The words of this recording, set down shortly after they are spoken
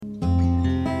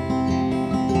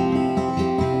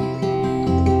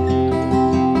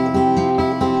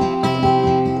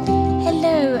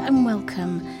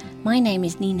My name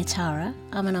is Nina Tara,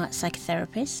 I'm an art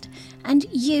psychotherapist, and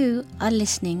you are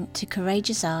listening to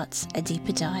Courageous Arts, A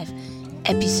Deeper Dive,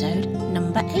 episode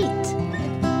number 8.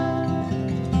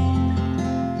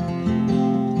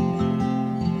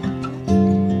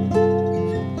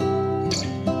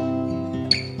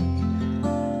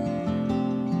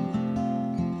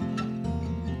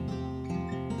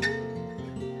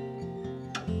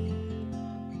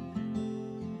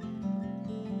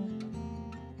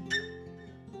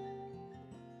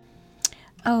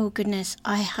 Oh goodness,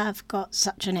 I have got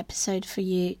such an episode for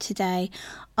you today.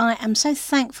 I am so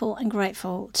thankful and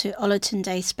grateful to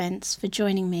Olatunde Spence for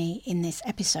joining me in this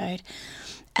episode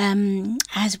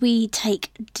as we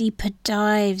take deeper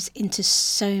dives into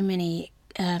so many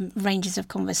ranges of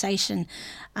conversation,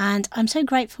 and I'm so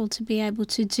grateful to be able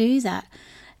to do that.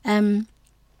 And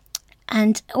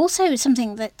also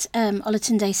something that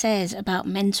Olatunde says about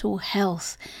mental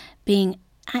health being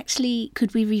actually,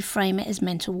 could we reframe it as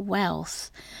mental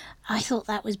wealth? I thought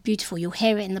that was beautiful. You'll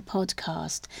hear it in the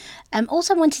podcast.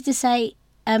 Also wanted to say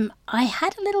I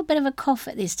had a little bit of a cough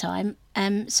at this time.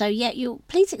 So yeah, you'll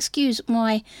please excuse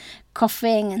my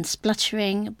coughing and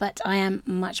spluttering, but I am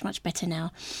much, much better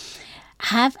now.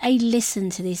 Have a listen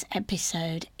to this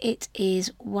episode. It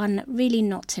is one really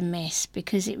not to miss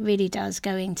because it really does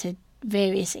go into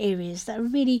various areas that are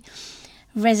really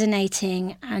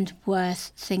resonating and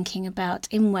worth thinking about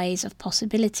in ways of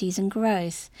possibilities and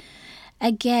growth.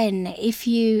 Again, if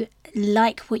you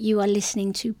like what you are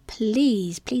listening to,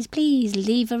 please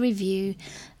leave a review,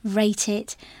 rate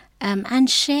it, and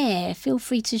share. Feel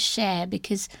free to share,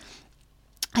 because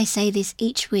I say this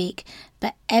each week,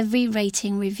 but every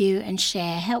rating, review and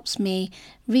share helps me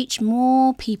reach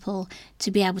more people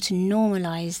to be able to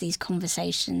normalise these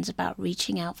conversations about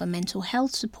reaching out for mental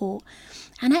health support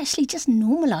and actually just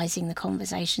normalising the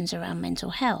conversations around mental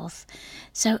health.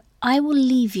 So I will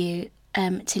leave you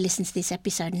to listen to this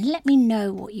episode and let me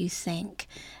know what you think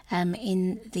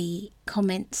in the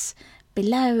comments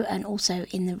below and also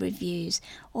in the reviews.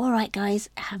 All right, guys,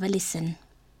 have a listen.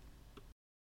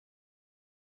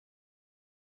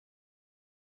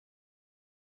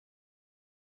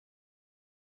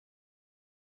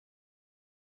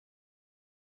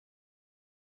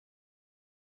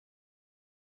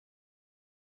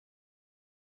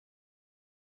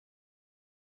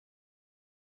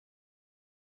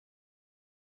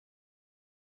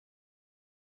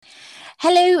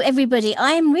 Hello, everybody.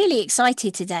 I am really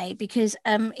excited today because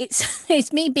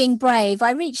it's me being brave.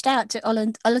 I reached out to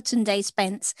Olatunde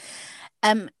Spence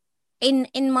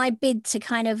in my bid to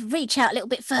kind of reach out a little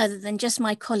bit further than just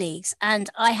my colleagues.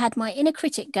 And I had my inner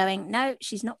critic going, no,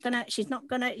 she's not gonna,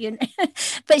 you know,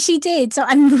 but she did. So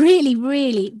I'm really,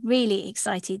 really, really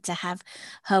excited to have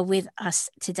her with us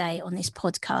today on this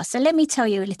podcast. So let me tell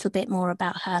you a little bit more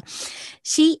about her.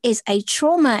 She is a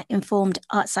trauma-informed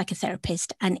art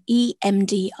psychotherapist and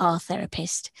EMDR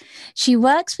therapist. She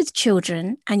works with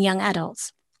children and young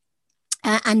adults.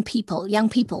 Young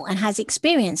people, and has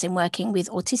experience in working with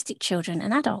autistic children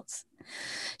and adults.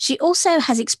 She also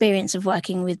has experience of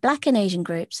working with Black and Asian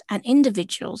groups and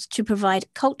individuals to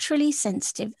provide culturally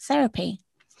sensitive therapy.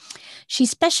 She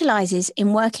specialises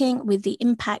in working with the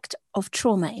impact of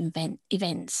trauma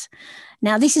events.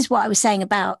 Now, this is what I was saying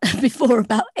about before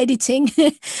about editing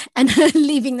and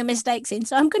leaving the mistakes in.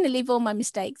 So I'm going to leave all my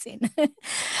mistakes in.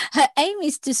 Her aim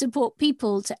is to support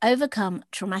people to overcome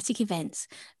traumatic events,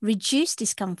 reduce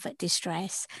discomfort,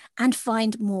 distress, and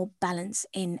find more balance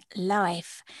in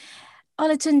life.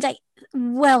 Olatunde,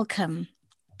 welcome.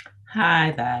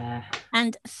 Hi there.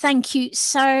 And thank you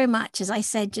so much, as I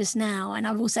said just now, and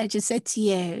I've also just said to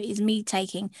you, is me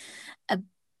taking a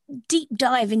deep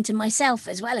dive into myself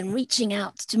as well and reaching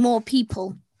out to more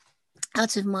people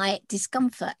out of my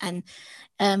discomfort and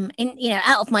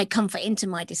out of my comfort into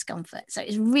my discomfort. So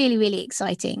it's really, really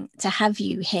exciting to have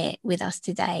you here with us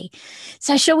today.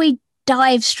 So shall we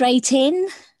dive straight in?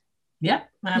 Yeah,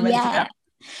 I'm ready to go.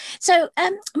 So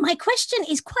my question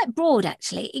is quite broad,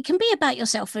 actually. It can be about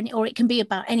yourself or it can be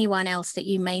about anyone else that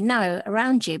you may know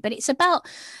around you. But it's about,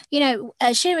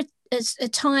 share a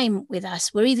time with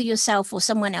us where either yourself or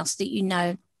someone else that you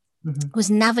know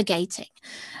was navigating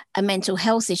a mental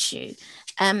health issue.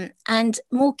 And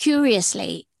more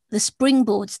curiously, the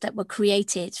springboards that were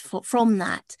created from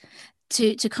that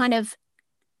to kind of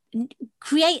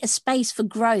create a space for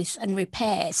growth and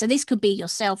repair. So this could be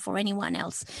yourself or anyone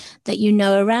else that you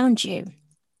know around you.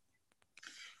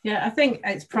 Yeah, I think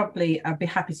it's probably, I'd be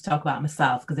happy to talk about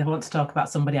myself, because if I want to talk about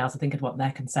somebody else, I think I'd want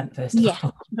their consent first of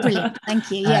all. Brilliant. Thank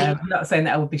you. Yeah. I'm not saying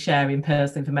that I would be sharing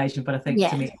personal information, but I think Yeah.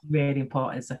 to me it's really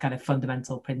important. It's a kind of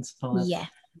fundamental principle of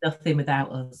nothing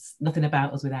without us, nothing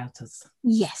about us without us.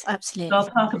 Yes, So absolutely. I'll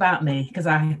talk about me because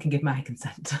I can give my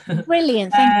consent.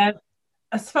 Brilliant. Thank you.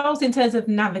 I suppose in terms of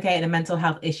navigating a mental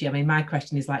health issue, I mean, my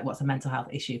question is like, what's a mental health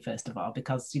issue, first of all?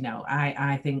 Because,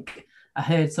 I think I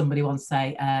heard somebody once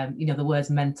say, the words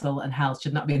mental and health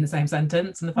should not be in the same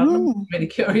sentence. And I thought, that's a really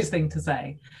curious thing to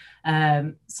say.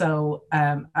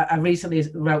 I recently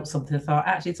wrote something, I thought,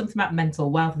 actually, something about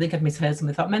mental wealth. I think I'd misheard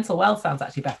something. I thought mental wealth sounds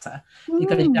actually better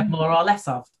because you have more or less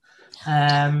of.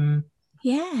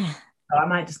 Yeah. So I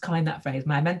might just coin that phrase,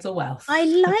 my mental wealth. I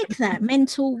like that,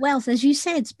 mental wealth, as you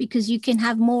said, because you can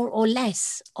have more or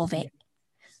less of it.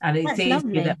 And it's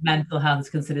easy that mental health is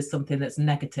considered something that's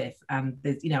negative. And,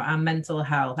 our mental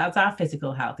health, as our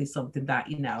physical health, is something that,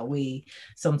 we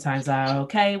sometimes are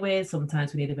okay with,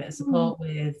 sometimes we need a bit of support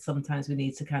with, sometimes we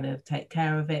need to kind of take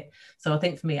care of it. So I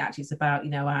think for me, actually, it's about,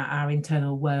 our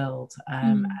internal world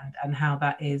and how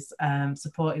that is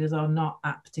supporting us or not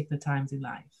at particular times in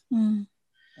life.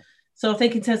 So I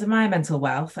think in terms of my mental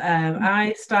wealth,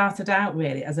 I started out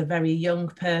really as a very young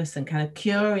person, kind of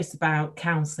curious about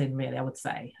counselling, really, I would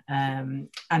say,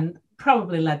 and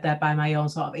probably led there by my own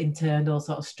sort of internal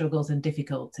sort of struggles and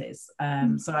difficulties.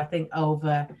 So I think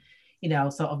over,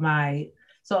 sort of my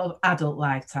sort of adult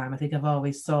lifetime, I think I've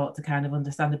always sought to kind of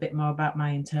understand a bit more about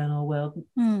my internal world.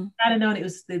 I don't know,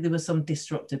 there was some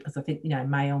disruptive because I think, in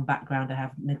my own background, I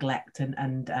have neglect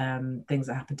and things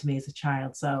that happened to me as a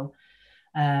child. So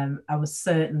I was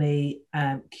certainly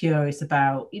curious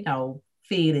about,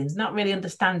 feelings, not really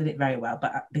understanding it very well,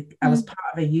 but I was part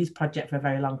of a youth project for a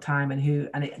very long time,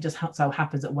 and it just so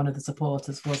happens that one of the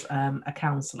supporters was a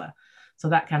counsellor. So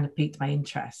that kind of piqued my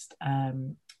interest.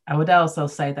 I would also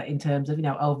say that in terms of,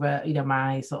 over,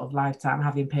 my sort of lifetime,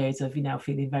 having periods of,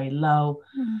 feeling very low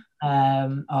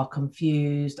or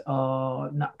confused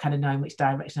or not kind of knowing which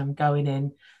direction I'm going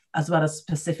in, as well as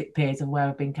specific periods of where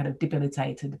I've been kind of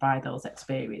debilitated by those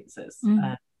experiences.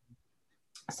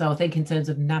 So I think in terms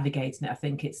of navigating it, I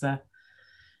think it's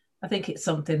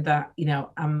something that,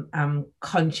 I'm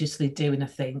consciously doing. I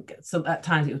think so at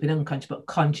times it would be unconscious, but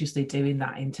consciously doing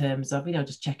that in terms of,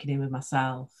 just checking in with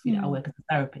myself. I work as a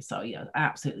therapist, so,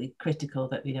 absolutely critical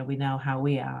that, we know how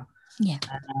we are. Yeah.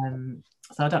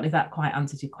 So I don't know if that quite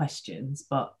answers your questions,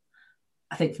 but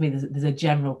I think for me, there's a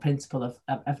general principle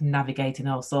of navigating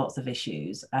all sorts of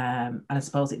issues. And I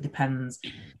suppose it depends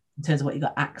in terms of what you've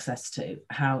got access to,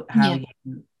 how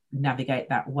you navigate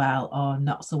that well or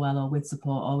not so well, or with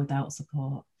support or without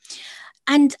support.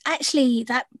 And actually,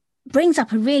 that brings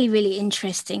up a really, really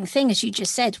interesting thing, as you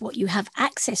just said, what you have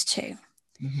access to.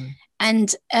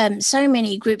 And so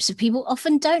many groups of people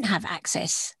often don't have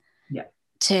access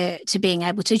to being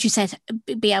able to, as you said,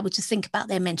 be able to think about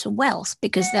their mental wealth,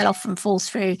 because they'll often fall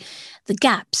through the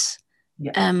gaps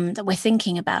that we're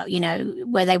thinking about,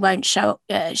 where they won't show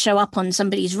up on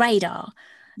somebody's radar.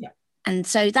 And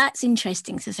so that's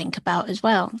interesting to think about as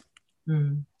well.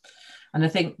 And I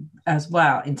think as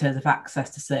well, in terms of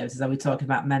access to services, are we talking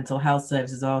about mental health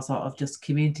services or sort of just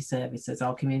community services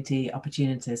or community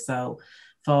opportunities? So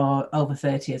for over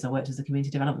 30 years, I worked as a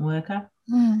community development worker.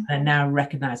 And now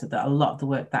recognise that a lot of the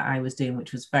work that I was doing,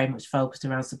 which was very much focused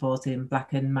around supporting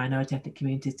Black and minority ethnic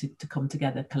communities to come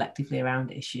together collectively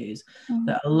around issues,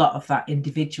 that a lot of that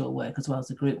individual work as well as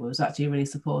the group was actually really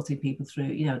supporting people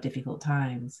through, difficult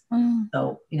times.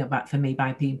 So, back for me,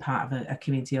 by being part of a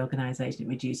community organisation, it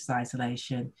reduces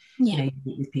isolation,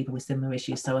 with people with similar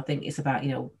issues. So I think it's about,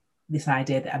 this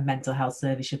idea that a mental health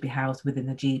service should be housed within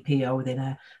a GP or within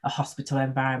a hospital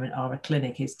environment or a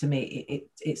clinic is, to me,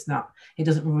 it's not, it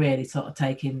doesn't really sort of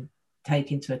take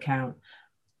into account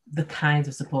the kinds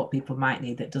of support people might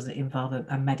need that doesn't involve a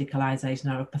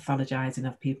medicalisation or a pathologizing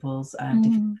of people's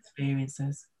different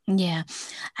experiences. Yeah.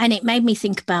 And it made me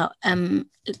think about,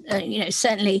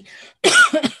 certainly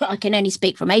I can only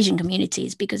speak from Asian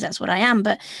communities because that's what I am,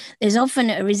 but there's often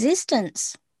a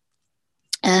resistance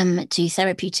to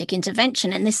therapeutic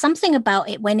intervention. And there's something about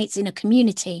it when it's in a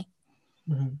community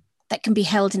that can be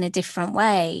held in a different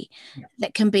way,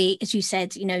 that can be, as you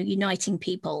said, uniting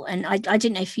people. And I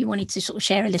didn't know if you wanted to sort of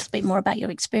share a little bit more about your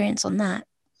experience on that.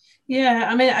 Yeah,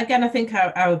 I mean, again, I think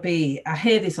I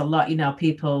hear this a lot,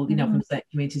 people, from certain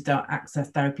communities don't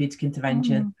access therapeutic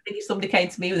intervention. I think if somebody came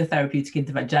to me with a therapeutic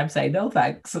intervention, I'm saying, no,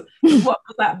 thanks. What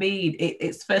does that mean?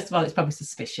 It's first of all, it's probably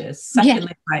suspicious.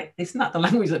 Secondly, it's not the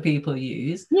language that people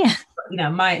use. Yeah.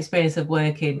 But, my experience of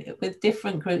working with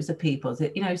different groups of people,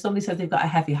 if somebody says they've got a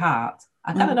heavy heart,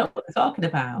 I kind of know what they're talking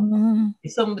about.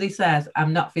 If somebody says,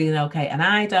 I'm not feeling okay, and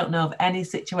I don't know of any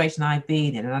situation I've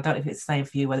been in, and I don't know if it's the same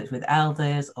for you, whether it's with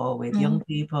elders or with young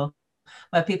people,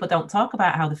 where people don't talk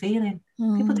about how they're feeling.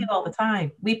 People do all the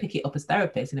time. We pick it up as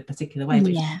therapists in a particular way,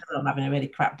 which I'm having a really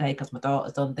crap day because my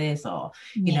daughter's done this, or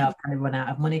you know, I've kind of run out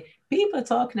of money. People are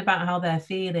talking about how they're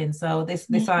feeling. So this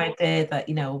idea that,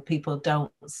 you know, people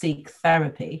don't seek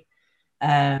therapy,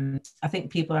 I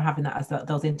think people are having that as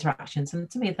those interactions, and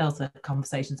to me those are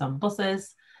conversations on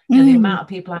buses. You know, the amount of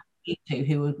people I speak to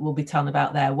who will be telling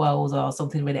about their woes or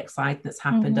something really exciting that's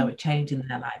happened or a change in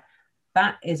their life.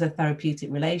 That is a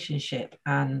therapeutic relationship.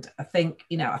 And I think,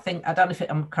 you know, I don't know if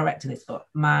I'm correct in this, but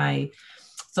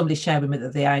somebody shared with me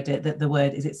that the idea that the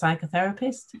word, is it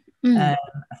psychotherapist? I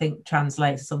think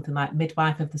translates to something like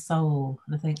midwife of the soul.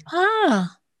 And I think, oh,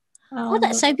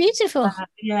 that's so beautiful.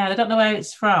 Yeah, I don't know where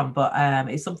it's from, but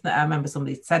it's something that I remember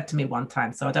somebody said to me one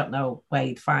time, so I don't know where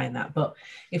you'd find that. But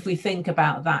if we think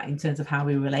about that in terms of how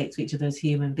we relate to each other as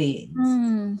human beings,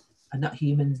 and not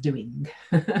humans doing,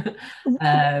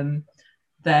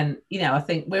 then, you know, I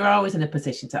think we're always in a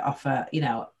position to offer, you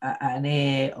know, an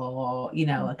ear, or, you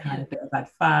know, a kind of bit of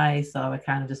advice, or a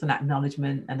kind of just an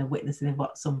acknowledgement and a witnessing of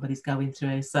what somebody's going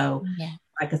through. So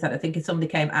like I said, I think if somebody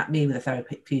came at me with a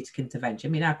therapeutic intervention,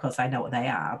 I mean, of course I know what they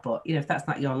are, but, you know, if that's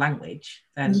not your language,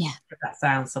 then that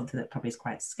sounds something that probably is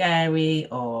quite scary,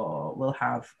 or will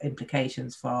have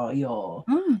implications for your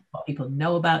what people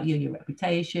know about you, your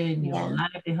reputation, your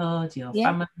livelihood, your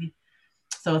family.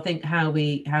 So I think how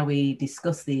we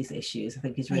discuss these issues, I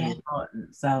think, is really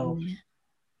important. So,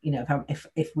 you know,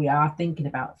 if we are thinking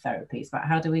about therapy, it's about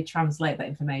how do we translate that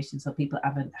information so people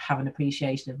have an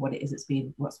appreciation of what it is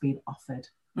what's being offered.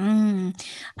 And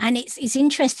it's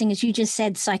interesting, as you just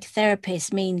said,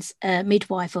 psychotherapist means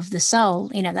midwife of the soul.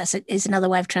 You know, is another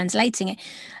way of translating it.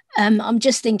 I'm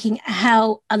just thinking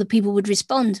how other people would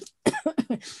respond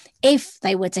if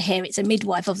they were to hear it's a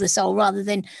midwife of the soul, rather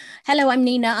than, hello, I'm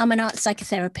Nina, I'm an art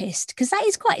psychotherapist, because that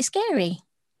is quite scary.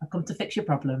 I've come to fix your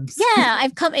problems. Yeah,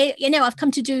 I've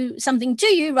come to do something to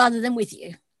you rather than with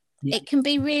you. It can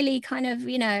be really kind of,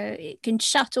 you know, it can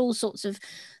shut all sorts of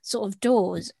sort of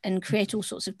doors and create all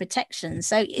sorts of protections.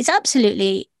 So it's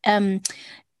absolutely, you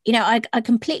know, I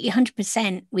completely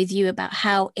 100% with you about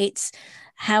how it's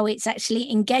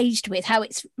actually engaged with, how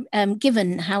it's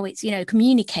given, how it's, you know,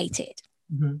 communicated.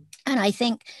 And I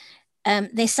think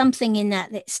there's something in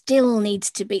that still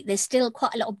needs to be, there's still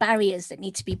quite a lot of barriers that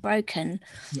need to be broken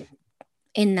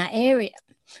in that area.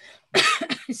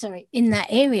 in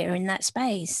that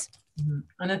space.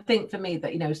 And I think for me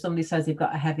that, you know, if somebody says they've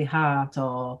got a heavy heart,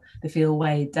 or they feel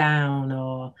weighed down,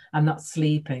 or I'm not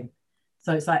sleeping,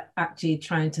 so it's like actually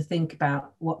trying to think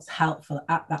about what's helpful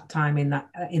at that time in that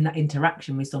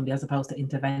interaction with somebody, as opposed to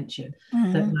intervention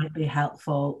that might be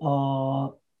helpful,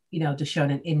 or, you know, just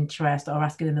showing an interest or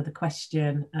asking another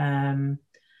question.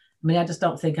 I mean, I just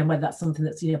don't think, and whether that's something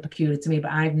that's, you know, peculiar to me, but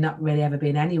I've not really ever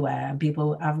been anywhere and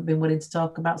people haven't been willing to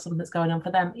talk about something that's going on for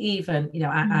them. Even, you know,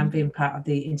 I'm being part of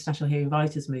the International Hearing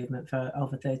Voices movement for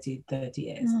over 30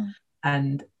 years.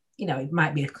 And, you know, it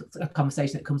might be a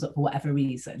conversation that comes up for whatever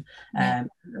reason.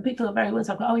 People are very willing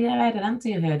to talk, oh yeah, I had an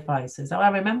auntie who heard voices. Oh, I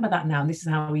remember that now. And this is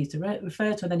how we used to refer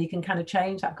to it. And then you can kind of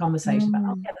change that conversation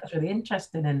about, oh yeah, that's really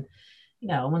interesting. And, you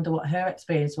know, I wonder what her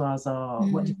experience was, or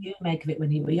what did you make of it when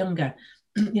you were younger?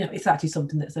 You know, it's actually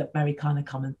something that's a very kind of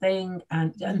common thing.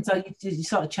 And so you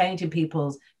sort of changing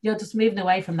people's, you're just moving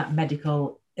away from that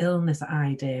medical illness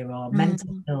idea or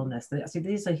mental illness. That actually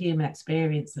these are human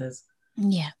experiences.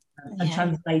 And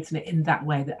translating it in that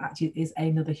way, that actually is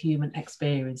another human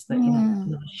experience that, you know,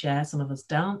 some of us share, some of us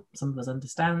don't, some of us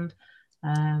understand.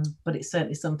 But it's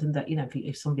certainly something that, you know,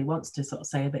 if somebody wants to sort of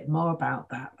say a bit more about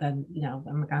that, then, you know,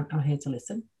 I'm here to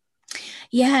listen.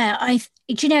 Yeah, I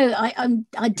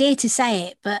dare to say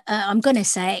it, but I'm going to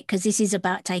say it because this is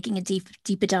about taking a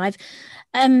deeper dive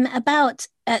about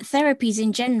therapies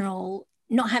in general,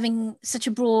 not having such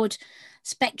a broad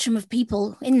spectrum of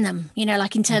people in them, you know,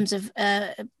 like in terms of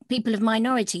people of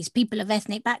minorities, people of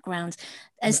ethnic backgrounds.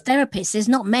 As therapists, there's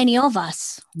not many of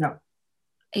us. No.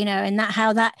 You know,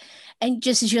 and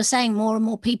just as you're saying, more and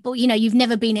more people, you know, you've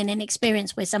never been in an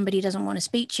experience where somebody doesn't want to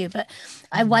speak to you, but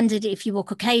I wondered if you were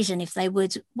Caucasian, if they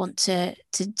would want to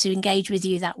engage with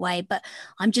you that way. But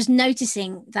I'm just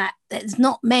noticing that there's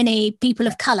not many people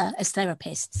of color as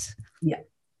therapists.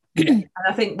 And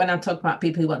I think when I'm talking about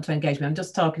people who want to engage me, I'm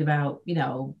just talking about, you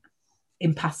know,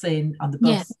 in passing, on the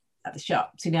bus, at the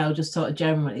shops, you know, just sort of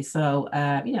generally. So,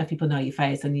 you know, if people know your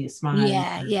face and you smile,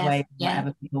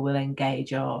 whatever, people will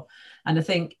engage. And I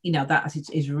think, you know, that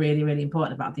is really, really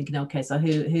important about thinking, okay, so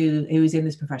who is in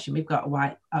this profession? We've got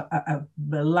a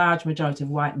large majority of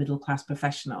white middle class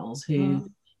professionals who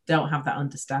don't have that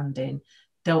understanding.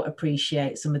 don't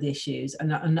appreciate some of the issues and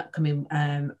not coming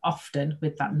often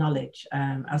with that knowledge.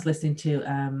 I was listening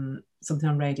to something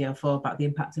on Radio 4 about the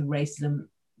impact of racism,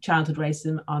 childhood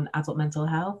racism on adult mental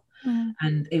health.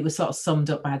 And it was sort of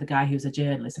summed up by the guy who was a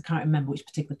journalist. I can't remember which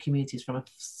particular community he's from.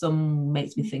 Some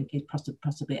makes me think he's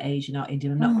possibly Asian or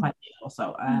Indian. I'm not quite sure.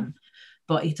 So,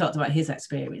 but he talked about his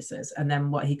experiences. And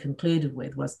then what he concluded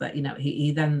with was that, you know,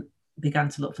 he then began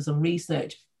to look for some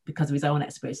research because of his own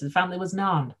experiences. The family was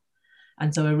none.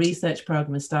 And so a research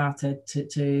program was started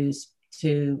to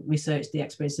research the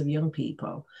experience of young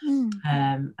people.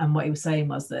 And what he was saying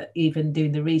was that even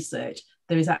doing the research,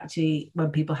 there is actually, when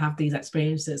people have these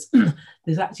experiences,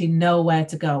 there's actually nowhere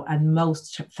to go. And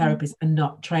most therapists are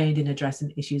not trained in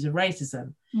addressing issues of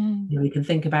racism. You know, we can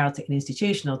think about it in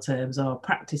institutional terms or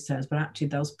practice terms, but actually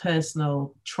those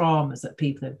personal traumas that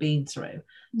people have been through,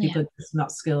 people are just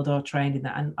not skilled or trained in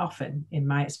that. And often, in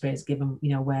my experience, given,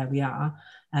 you know, where we are,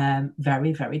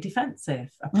 very, very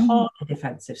defensive, appalling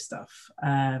defensive stuff.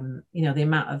 You know, the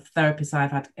amount of therapists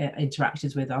I've had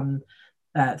interactions with on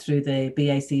through the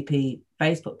BACP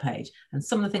Facebook page, and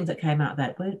some of the things that came out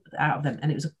of them,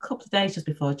 and it was a couple of days just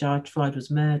before George Floyd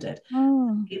was murdered.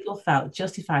 People felt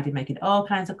justified in making all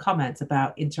kinds of comments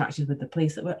about interactions with the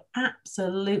police that were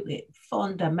absolutely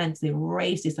fundamentally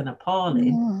racist and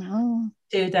appalling.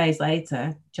 2 days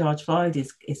later, George Floyd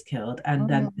is killed, and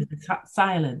then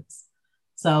silence.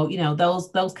 So, you know,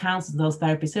 those counsellors, those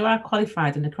therapists who are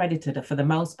qualified and accredited for the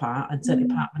most part, and certainly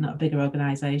part of not a bigger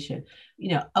organisation, you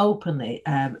know, openly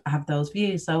have those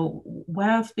views. So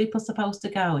where are people supposed to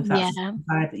go if that's the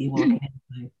side that you're walking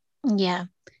into?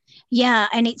 Yeah,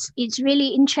 and it's really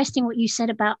interesting what you said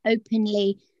about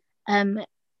openly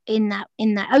in that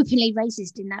openly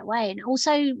racist in that way, and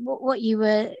also what you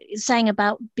were saying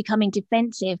about becoming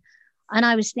defensive. And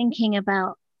I was thinking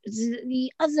about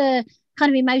the other kind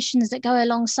of emotions that go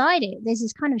alongside it. There's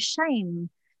this kind of shame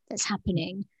that's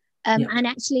happening. And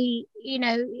actually, you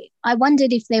know, I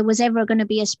wondered if there was ever going to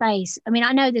be a space. I mean,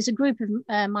 I know there's a group of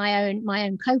my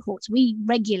own cohorts. We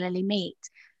regularly meet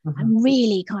and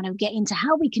really kind of get into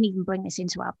how we can even bring this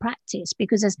into our practice,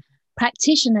 because as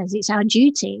practitioners, it's our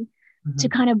duty to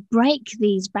kind of break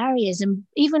these barriers and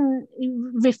even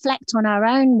reflect on our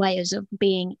own ways of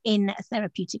being in a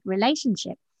therapeutic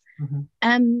relationship.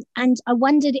 And I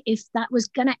wondered if that was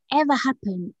going to ever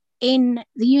happen in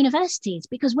the universities,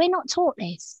 because we're not taught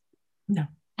this. No.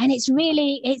 And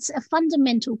it's a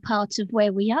fundamental part of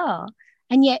where we are.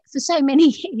 And yet for so many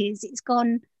years, it's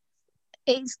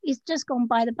just gone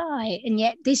by the by. And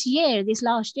yet this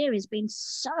last year has been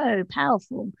so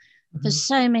powerful for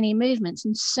so many movements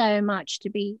and so much to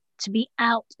be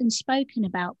out and spoken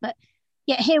about. But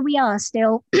yet here we are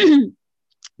still,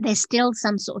 there's still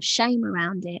some sort of shame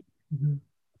around it.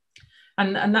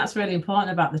 And that's really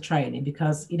important about the training,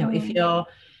 because, you know, if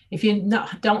you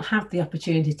don't have the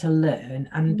opportunity to learn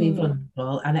and be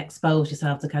vulnerable and expose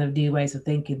yourself to kind of new ways of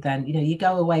thinking, then, you know, you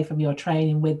go away from your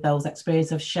training with those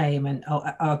experiences of shame and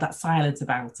or that silence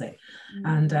about it.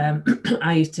 And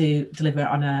I used to deliver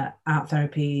on a art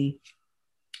therapy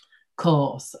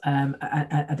course,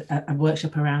 a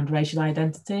workshop around racial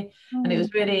identity, and it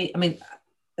was really, I mean,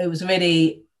 it was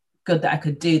really good that I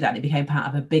could do that, and it became part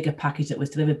of a bigger package that was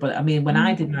delivered. But I mean, when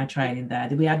I did my training there,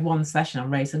 we had one session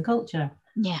on race and culture,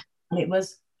 and it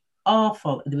was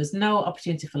awful. There was no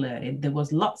opportunity for learning. There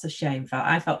was lots of shame felt.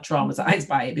 I felt traumatized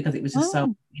by it because it was just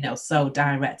so, you know, so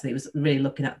direct. It was really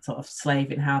looking at sort of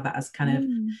slavery and how that has kind of,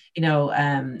 you know,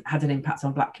 had an impact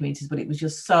on Black communities, but it was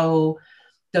just so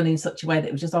done in such a way that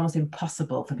it was just almost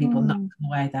impossible for people not to come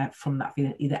away there from that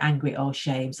feeling either angry or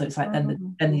shame. So it's like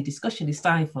then the discussion is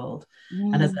stifled.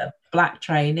 And as a Black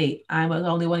trainee, I was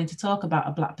only wanting to talk about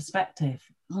a Black perspective.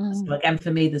 So again,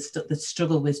 for me, the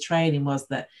struggle with training was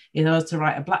that in order to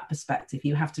write a Black perspective,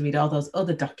 you have to read all those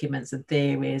other documents and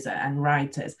theories and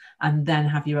writers, and then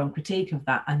have your own critique of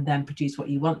that, and then produce what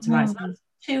you want to write. So that's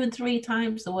 2 and 3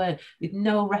 times the word, with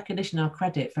no recognition or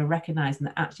credit for recognizing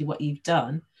that actually what you've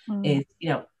done is, you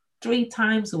know, 3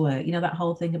 times the work. You know, that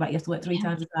whole thing about you have to work 3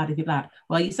 times as hard if you're Black.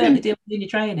 Well, you certainly do in your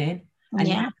training, and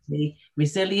you have to be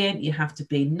resilient. You have to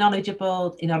be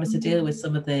knowledgeable in order to deal with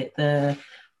some of the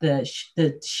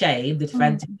shame, the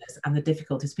defensiveness, and the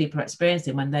difficulties people are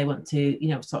experiencing when they want to, you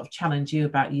know, sort of challenge you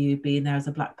about you being there as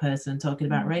a Black person talking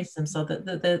about racism. So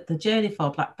the journey for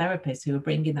Black therapists who are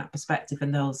bringing that perspective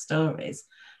and those stories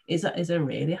is a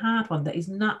really hard one that is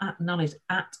not acknowledged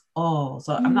at all.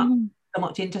 So I'm not so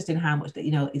much interested in how much that,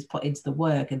 you know, is put into the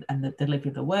work and the delivery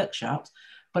of the workshops,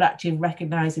 but actually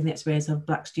recognizing the experience of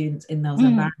Black students in those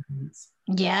environments.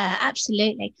 Yeah,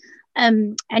 absolutely.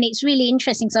 And it's really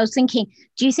interesting. So I was thinking,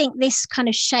 do you think this kind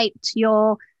of shaped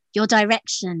your your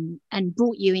direction and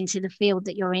brought you into the field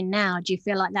that you're in now? Do you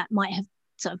feel like that might have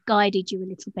sort of guided you a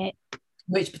little bit?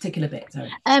 Which particular bit?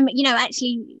 Sorry.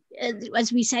 Actually,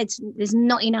 as we said, there's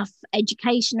not enough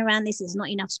education around this. There's not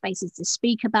enough spaces to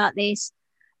speak about this.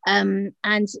 And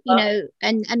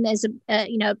there's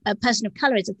a person of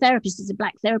color as a therapist, as a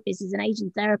Black therapist, as an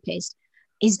Asian therapist.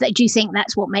 Do you think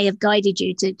that's what may have guided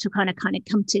you to kind of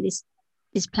come to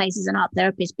this place as an art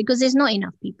therapist? Because there's not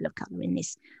enough people of color in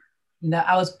this. No,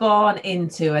 I was born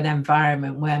into an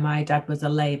environment where my dad was a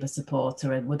Labour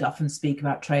supporter and would often speak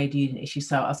about trade union issues.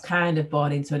 So I was kind of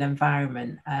born into an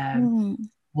environment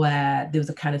where there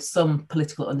was a kind of some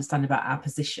political understanding about our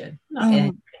position, not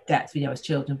in depth, as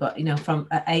children, but, from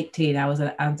at 18, I was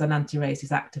an anti-racist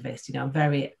activist,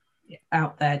 very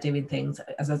out there doing things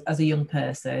as a young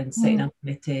person, sitting on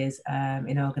committees,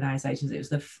 in organisations.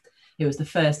 It was the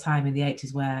first time in the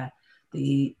 80s where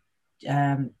the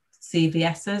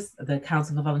CVSs, the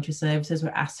Council for Voluntary Services, were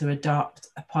asked to adopt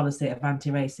a policy of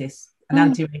anti-racist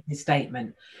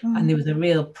statement. And there was a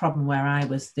real problem where I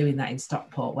was doing that in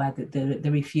Stockport, where they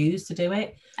refused to do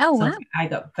it. Oh, wow. I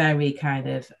got very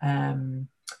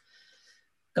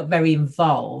got very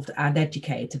involved and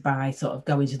educated by sort of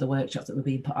going to the workshops that were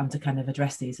being put on to kind of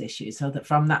address these issues. So that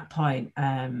from that point,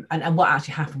 and what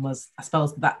actually happened was, I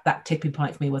suppose that tipping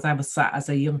point for me was I was sat as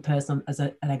a young person, as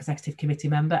an executive committee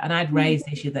member, and I'd raised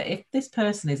the issue that if this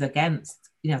person is against,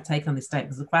 taking on these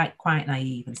statements, are quite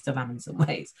naive and still am in some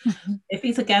ways. If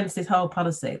he's against this whole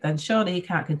policy, then surely he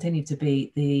can't continue to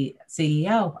be the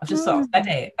CEO. I've just sort of said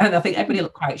it, and I think everybody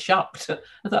looked quite shocked.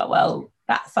 I thought, well,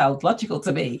 that sounds logical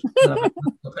to me.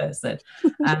 Person.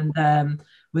 And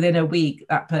within a week,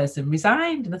 that person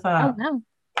resigned, and I thought,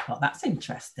 well, that's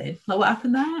interesting. Like, what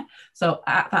happened there? So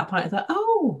at that point, I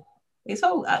thought, it's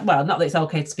all well, not that it's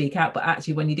okay to speak out, but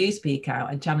actually, when you do speak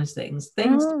out and challenge things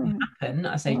happen.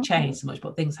 Not I say change so much,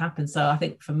 but things happen. So I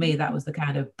think for me, that was the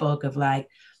kind of bug of like,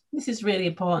 this is really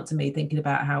important to me, thinking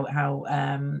about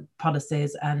how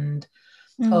policies and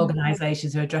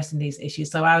organizations are addressing these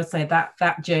issues. So I would say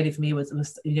that journey for me was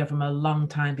from a long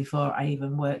time before I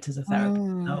even worked as a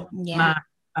therapist. So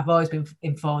I've always been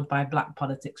informed by Black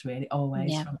politics, really,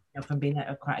 always, from being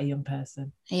quite a young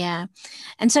person. Yeah.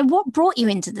 And so what brought you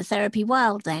into the therapy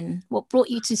world then? What brought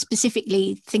you to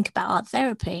specifically think about art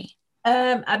therapy?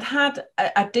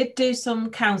 I did do some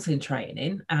counselling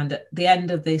training, and at the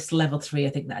end of this level 3, I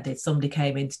think that I did, somebody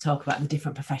came in to talk about the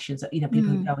different professions that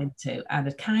people go into, and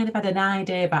I kind of had an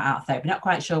idea about art therapy, not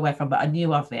quite sure where from, but I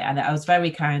knew of it, and I was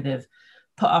very kind of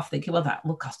put off, thinking, well, that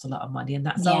will cost a lot of money, and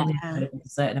that's only a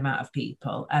certain amount of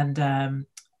people. And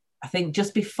I think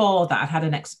just before that, I'd had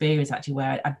an experience actually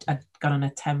where I'd gone on a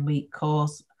 10-week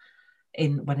course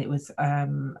when it was a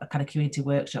kind of community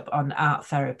workshop on art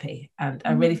therapy, and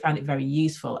I really found it very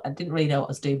useful. I didn't really know what I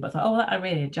was doing, but I thought, I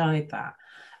really enjoyed that.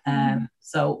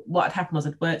 So what had happened was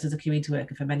I'd worked as a community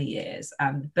worker for many years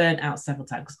and burnt out several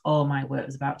times, because all my work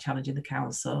was about challenging the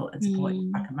council and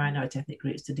supporting Black and minority ethnic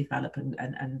groups to develop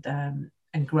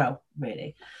and grow,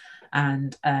 really.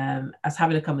 And I was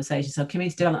having a conversation. So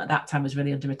community development at that time was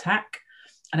really under attack,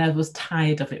 and I was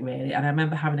tired of it, really. And I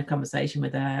remember having a conversation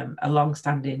with a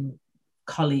long-standing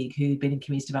colleague who'd been in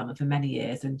community development for many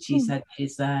years, and she said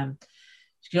she's going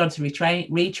to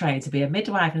retrain to be a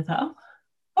midwife. And I thought,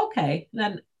 okay. And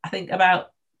then I think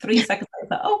about 3 seconds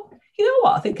later, I thought, you know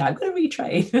what, I think I'm going to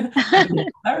retrain and be a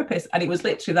therapist. And it was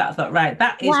literally that. I thought, right,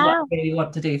 that is what I really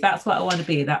want to do. That's what I want to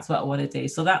be. That's what I want to do.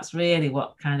 So that's really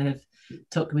what kind of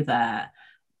took me there.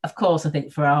 Of course, I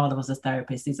think for all of us as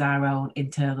therapists, there's our own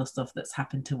internal stuff that's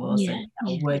happened to us,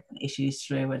 and working issues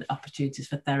through, and opportunities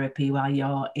for therapy while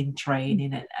you're in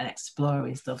training and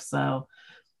exploring stuff. So,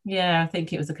 I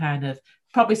think it was a kind of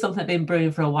probably something I'd been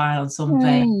brewing for a while, and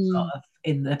something sort of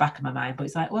in the back of my mind. But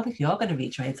it's like, well, if you're going to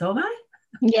retrain, so am I.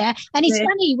 Yeah, and it's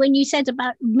funny when you said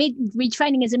about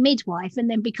retraining as a midwife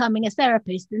and then becoming a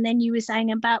therapist, and then you were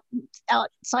saying about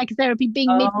psychotherapy being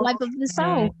midwife of the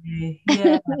soul.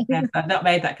 Yeah, I've not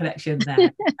made that connection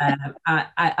there. I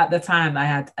at the time I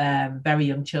had very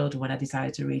young children when I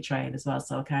decided to retrain as well.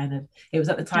 So it was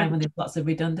at the time when there was lots of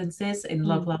redundancies in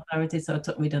local authorities, so I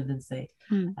took redundancy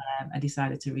and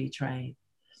decided to retrain.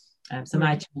 So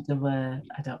my children were,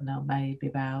 I don't know, maybe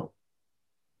about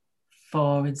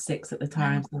 4 and 6 at the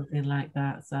time, something like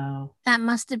that. So that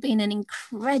must have been an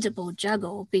incredible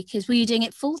juggle, because were you doing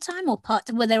it full-time or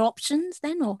part-time? Were there options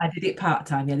then? Or I did it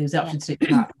part-time. There was the option to do it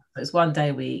part-time. It was 1 day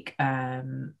a week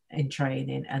in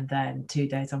training, and then 2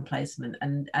 days on placement,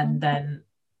 and then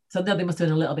so they must have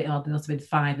been a little bit odd. They must have been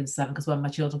 5 and 7, because when my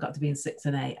children got to be in 6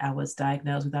 and 8, I was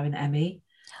diagnosed with having ME.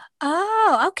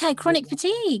 Oh, okay. Chronic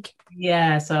fatigue.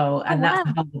 Yeah, so, Oh, and that's wow.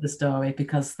 the whole of the story,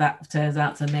 because that turns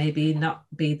out to maybe not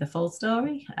be the full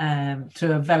story,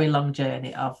 through a very long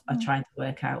journey of trying to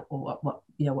work out what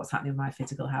what's happening with my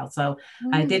physical health. So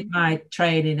I did Mm. my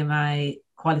training and my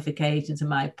qualifications and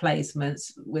my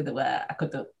placements with where I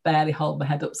could barely hold my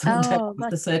head up sometimes. Oh, gosh,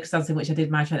 The circumstance in which I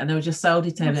did my training, and I was just so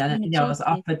determined. must have And been I was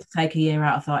exhausted. offered to take a year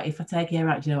out. I thought, if I take a year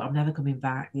out, I'm never coming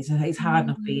back. It's hard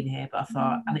enough Mm. being here. But I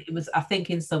thought, and Mm. it was, I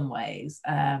think, in some ways,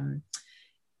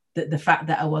 the fact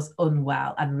that I was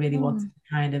unwell and really wanted Mm. to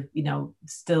kind of,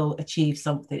 still achieve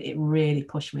something, it really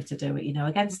pushed me to do it,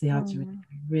 against the odds, Mm.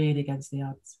 really against the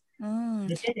odds. Mm. I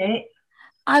did it.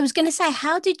 I was going to say,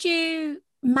 how did you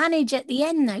manage at the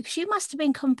end though? Because you must have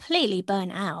been completely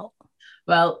burnt out.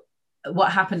 Well,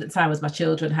 what happened at the time was my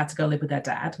children had to go live with their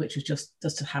dad, which was just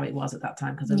how it was at that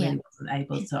time, because I Yeah. really wasn't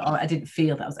able to, or I didn't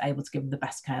feel that I was able to give them the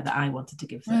best care that I wanted to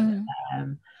give them.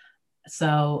 Mm.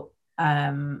 So,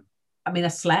 I mean, I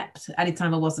slept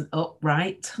anytime I wasn't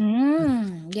upright.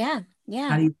 Mm. Yeah.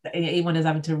 Yeah. And even when I was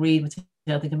having to read material,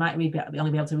 I think I might only be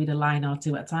able to read a line or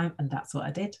two at a time, and that's what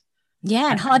I did. Yeah.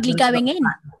 And And hardly going in.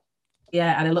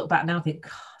 yeah, and I look back now and think,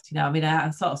 God, I mean,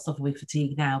 I sort of suffer with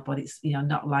fatigue now, but it's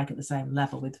not like at the same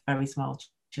level with very small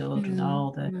children, Mm.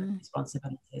 all the Mm.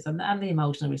 responsibilities and the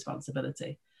emotional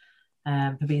responsibility,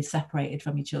 for being separated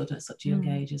from your children at such a young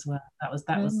Mm. age as well. That was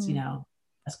Mm.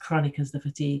 as chronic as the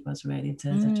fatigue was, really, in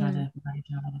terms of trying Mm. to manage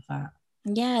all of that.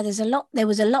 Yeah, there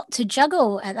was a lot to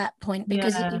juggle at that point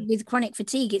because Yeah, with chronic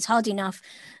fatigue, it's hard enough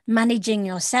managing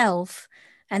yourself.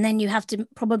 And then you have to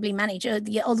probably manage all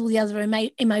the other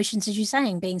emotions, as you're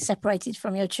saying, being separated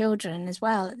from your children as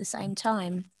well at the same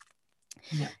time.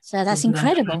 yeah. So that's Plus with them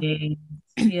incredible. training,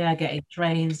 yeah, getting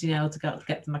trains, to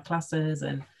get to my classes,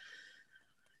 and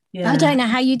I don't yeah. know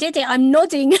how you did it. I'm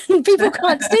nodding and people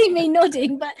can't see me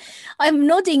nodding, but I'm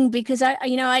nodding because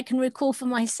I can recall for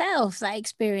myself that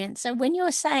experience. So when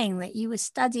you're saying that you were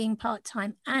studying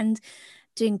part-time and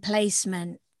doing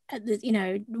placement at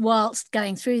whilst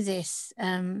going through this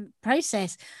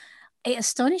process, it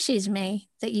astonishes me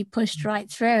that you pushed right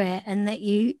through it and that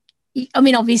I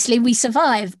mean, obviously we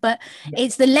survive, but Yeah.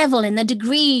 it's the level and the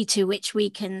degree to which we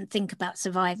can think about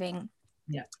surviving.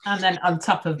 Yeah, and then on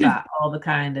top of that, all the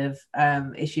kind of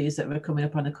issues that were coming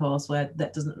up on the course where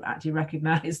that doesn't actually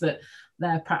recognise that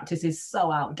their practice is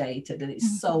so outdated and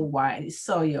it's so white and it's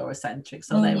so Eurocentric.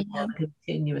 So they were all the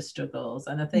continuous struggles.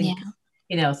 And I think,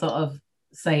 sort of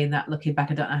saying that, looking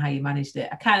back, I don't know how you managed it.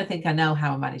 I kind of think I know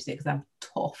how I managed it because I'm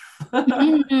tough.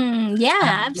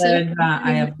 Yeah, absolutely.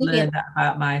 I have learned that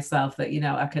about myself, that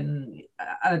I can, and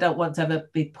I don't want to ever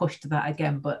be pushed to that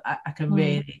again, but I can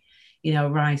really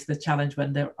rise to the challenge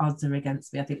when the odds are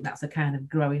against me. I think that's a kind of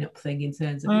growing up thing in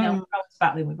terms of, we're always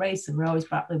battling with race, and we're always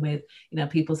battling with,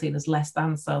 people seeing us less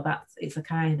than. So it's a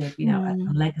kind of, a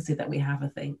legacy that we have, I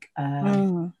think,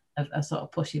 of sort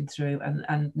of pushing through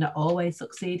and not always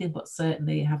succeeding, but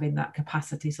certainly having that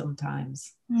capacity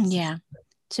sometimes. Yeah.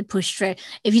 To push through.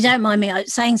 If you don't mind me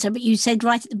saying so, but you said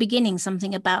right at the beginning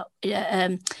something about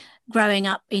growing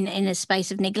up in a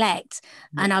space of neglect.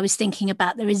 And I was thinking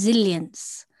about the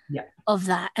resilience of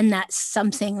that. And that's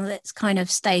something that's kind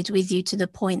of stayed with you to the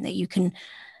point that you can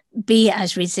be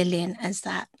as resilient as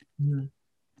that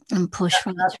and push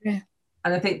right through.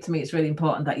 And I think, to me, it's really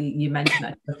important that you mention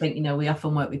that. I think, we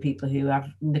often work with people who have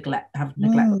neglect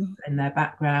in their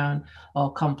background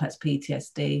or complex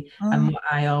PTSD. And what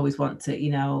I always want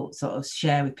to, sort of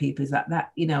share with people is that,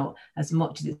 as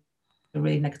much as it's a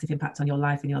really negative impact on your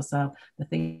life and yourself, the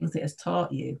things it has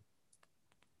taught you,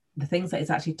 the things that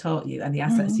it's actually taught you, and the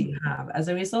assets you have as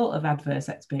a result of adverse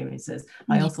experiences,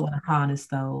 I also want to harness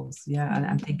those,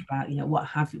 and think about, what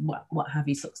have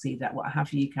you succeeded at, what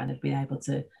have you kind of been able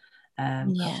to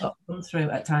come through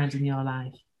at times in your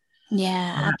life.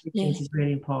 Absolutely. Is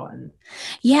really important.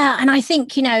 And I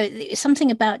think something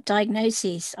about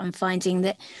diagnosis, I'm finding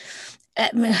that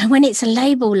when it's a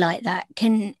label like that,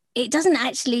 it doesn't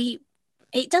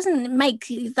make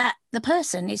that the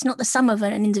person. It's not the sum of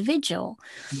an individual.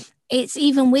 It's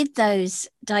even with those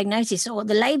diagnoses or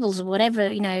the labels or whatever,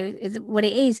 what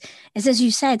it is as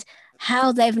you said,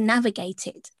 how they've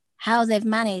navigated, how they've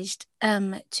managed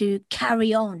to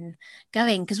carry on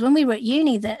going. Because when we were at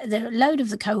uni, the load of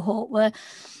the cohort were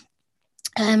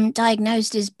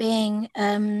diagnosed as being,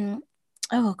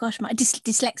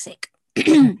 dyslexic.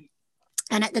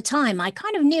 And at the time, I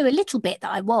kind of knew a little bit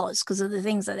that I was because of the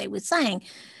things that they were saying.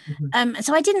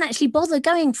 So I didn't actually bother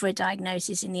going for a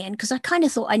diagnosis in the end because I kind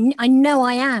of thought, I know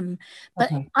I am.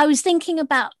 But I was thinking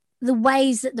about the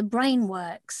ways that the brain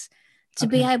works to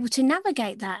be able to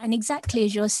navigate that. And exactly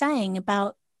as you're saying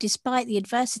about despite the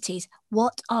adversities,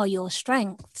 what are your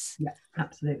strengths? Yeah,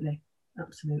 absolutely.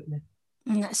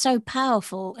 And that's so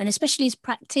powerful, and especially as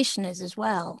practitioners as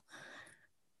well.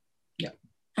 Yeah.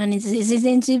 And as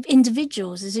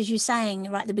individuals, as you're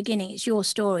saying right at the beginning, it's your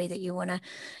story that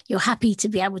you're happy to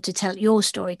be able to tell your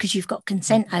story because you've got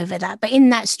consent over that. But in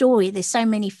that story, there's so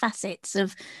many facets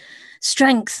of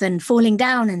strength and falling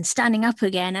down and standing up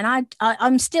again. And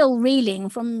I'm still reeling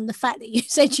from the fact that you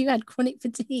said you had chronic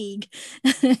fatigue.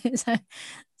 so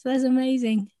that's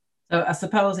amazing. So I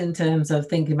suppose in terms of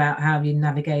thinking about how you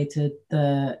navigated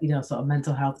the, sort of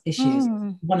mental health issues,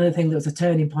 one of the things that was a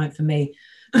turning point for me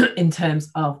in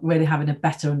terms of really having a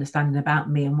better understanding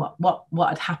about me and what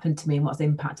had happened to me and what's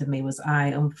impacted me was I,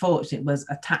 unfortunately, was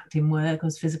attacked in work. I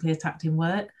was physically attacked in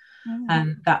work.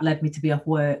 And that led me to be off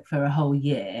work for a whole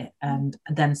year, and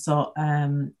then sort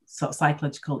of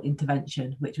psychological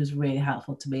intervention, which was really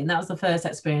helpful to me. And that was the first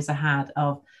experience I had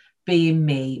of being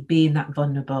me, being that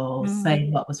vulnerable,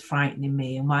 saying what was frightening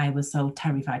me and why I was so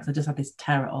terrified, because I just had this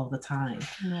terror all the time.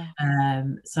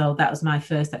 So that was my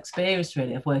first experience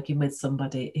really of working with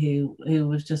somebody who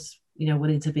was just,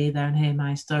 willing to be there and hear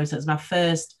my story. So it was my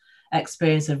first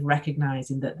experience of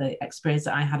recognizing that the experience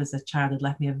that I had as a child had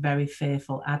left me a very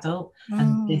fearful adult.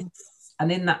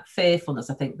 And in that fearfulness,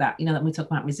 I think that, that we talk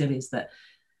about resilience, that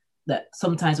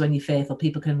sometimes when you're fearful,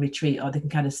 people can retreat or they can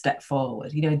kind of step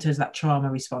forward, in terms of that trauma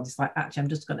response. It's like, actually, I'm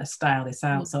just going to style this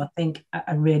out. So I think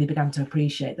I really began to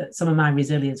appreciate that some of my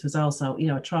resilience was also,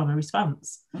 a trauma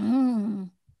response.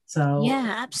 So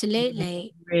yeah,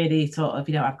 absolutely. Really sort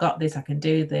of, I've got this, I can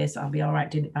do this, I'll be all right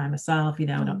doing it by myself,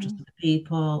 not just other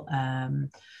people.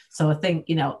 So I think,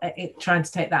 trying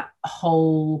to take that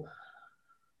whole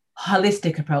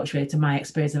holistic approach really to my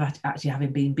experience of actually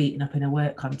having been beaten up in a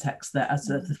work context, that as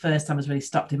the first time I was really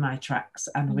stopped in my tracks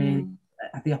and really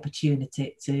had the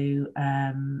opportunity to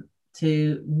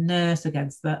nurse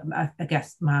against that, I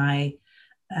guess, my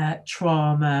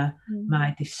trauma,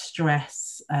 my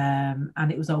distress,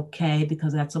 and it was okay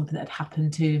because I had something that had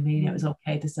happened to me. It was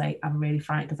okay to say I'm really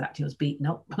frightened because actually I was beaten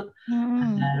up.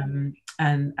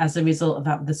 And as a result of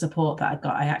that, the support that I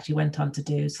got, I actually went on to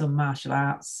do some martial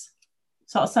arts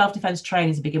sort of self-defense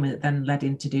training to begin with. It then led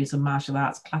into do some martial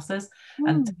arts classes,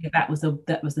 and that was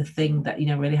the thing that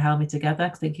really held me together.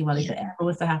 Because thinking, well, if it ever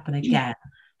was to happen again,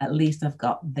 at least I've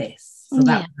got this. So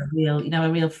that was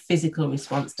a real physical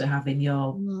response to having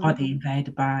your body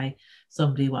invaded by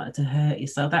somebody who wanted to hurt you.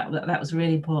 So that was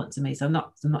really important to me. So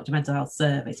not so much a mental health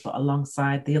service, but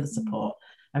alongside the other support,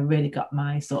 I really got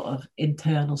my sort of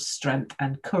internal strength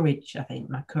and courage. I think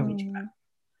my courage.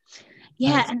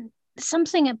 And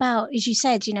something about, as you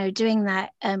said, doing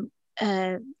that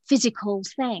physical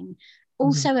thing,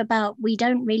 also about, we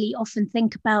don't really often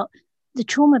think about the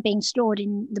trauma being stored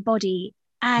in the body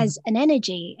as an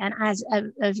energy and as a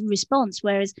response,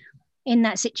 whereas in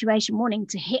that situation, wanting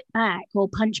to hit back or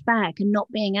punch back and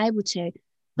not being able to,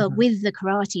 but with the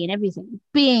karate and everything,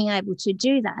 being able to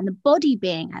do that and the body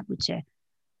being able to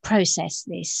process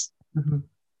this.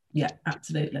 Yeah,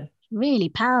 absolutely. Really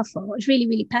powerful. It's really,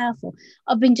 really powerful.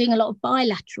 I've been doing a lot of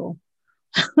bilateral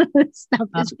stuff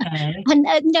as well.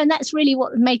 And that's really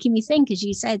what was making me think, as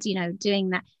you said,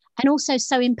 doing that. And also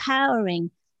so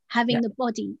empowering, having the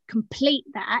body complete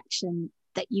that action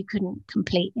that you couldn't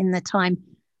complete in the time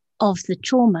of the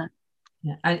trauma.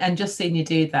 Yeah, and just seeing you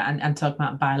do that and talk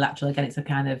about bilateral, again, it's a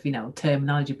kind of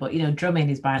terminology, but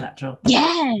drumming is bilateral. Yeah,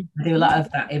 I do a lot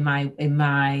of that in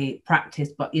my practice,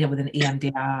 but with an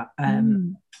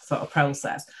EMDR sort of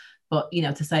process. But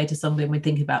to say to somebody, when we're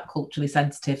thinking about culturally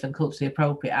sensitive and culturally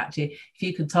appropriate, actually, if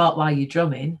you can talk while you're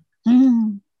drumming,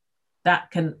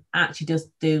 that can actually just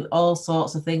do all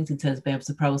sorts of things in terms of being able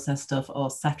to process stuff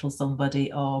or settle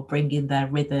somebody or bring in their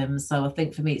rhythm. So I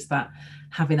think for me, it's that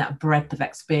having that breadth of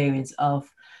experience of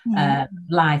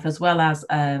life, as well as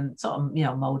sort of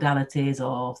modalities,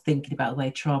 or thinking about the way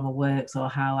trauma works, or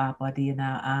how our body and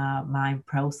our mind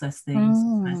process things,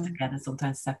 sometimes together,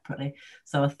 sometimes separately.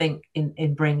 So I think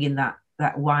in bringing that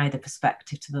wider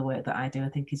perspective to the work that I do, I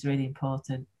think is really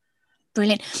important.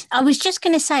 Brilliant. I was just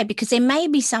going to say, because there may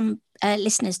be some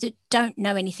listeners that don't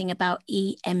know anything about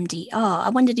EMDR. I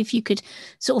wondered if you could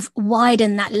sort of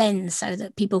widen that lens so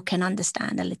that people can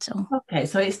understand a little. Okay,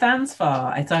 so it stands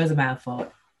for, it's always a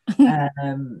mouthful,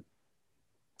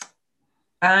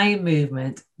 eye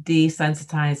movement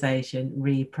desensitization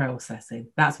reprocessing.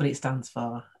 That's what it stands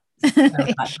for. Sounds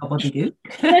like gobbledygook.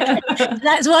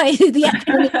 That's why the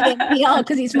acronym EMDR,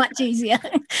 because it's much easier.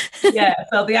 Yeah,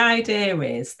 so the idea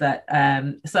is that,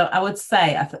 so I would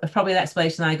say, probably the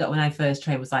explanation I got when I first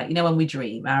trained was like, when we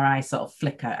dream, our eyes sort of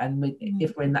flicker, and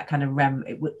if we're in that kind of REM,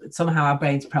 somehow our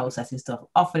brain's processing stuff.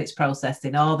 Often it's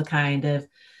processing all the kind of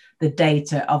the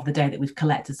data of the day that we've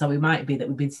collected. So it might be that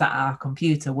we've been sat at our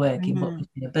computer working, but we've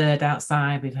seen a bird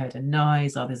outside, we've heard a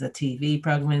noise, or there's a TV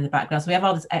program in the background. So we have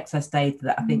all this excess data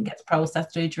that I think gets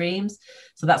processed through dreams.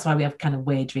 So that's why we have kind of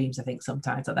weird dreams, I think,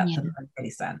 sometimes. So that doesn't make any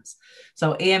sense.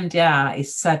 So EMDR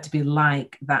is said to be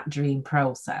like that dream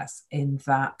process in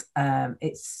that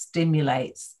it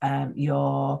stimulates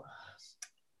your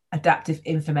adaptive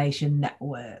information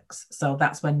networks. So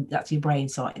that's your brain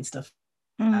sorting stuff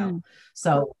out.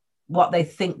 So what they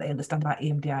think they understand about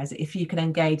EMDR is that if you can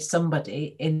engage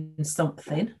somebody in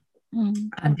something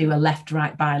and do a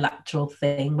left-right bilateral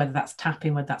thing, whether that's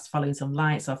tapping, whether that's following some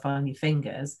lights or following your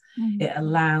fingers, it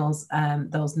allows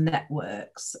those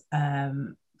networks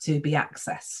to be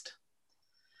accessed.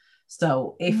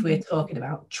 So if we're talking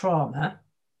about trauma,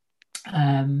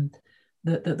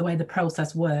 the way the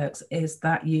process works is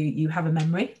that you have a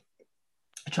memory,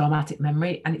 a traumatic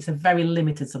memory, and it's a very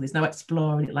limited, so there's no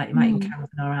exploring it like you might encounter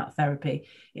in our art therapy.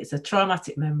 It's a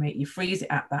traumatic memory. You freeze it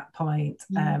at that point.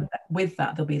 With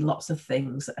that, there'll be lots of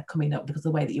things that are coming up, because the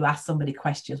way that you ask somebody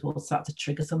questions will start to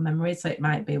trigger some memories. So it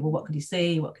might be, well, what could you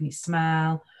see? What can you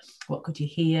smell? What could you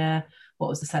hear? What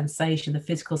was the sensation, the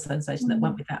physical sensation that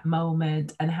went with that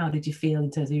moment? And how did you feel in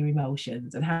terms of your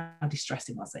emotions? And how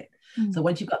distressing was it? So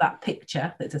once you've got that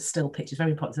picture, that's a still picture, it's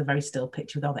very important, it's a very still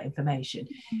picture with all that information.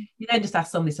 You don't just ask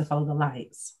somebody to follow the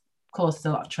lights. Of course,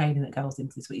 there's a lot of training that goes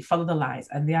into this, but you follow the lights.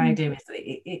 And the idea is that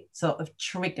it sort of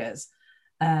triggers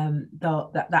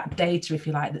that data, if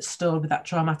you like, that's stored with that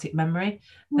traumatic memory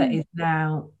that is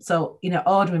now. So,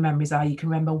 ordinary memories are, you can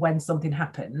remember when something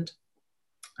happened,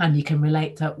 and you can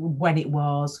relate to when it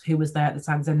was, who was there at the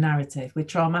time. There's a narrative. With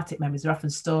traumatic memories, they're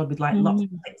often stored with like lots of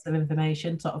bits of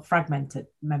information, sort of fragmented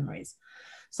memories.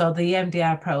 So the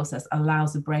EMDR process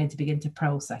allows the brain to begin to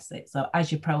process it. So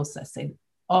as you're processing,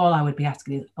 all I would be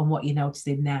asking is, and what you're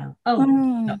noticing now? Oh,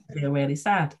 I feel really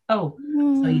sad. Oh,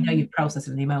 so you're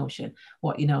processing the emotion.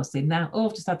 What you're noticing now? Oh,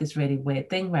 I've just had this really weird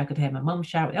thing where I could hear my mum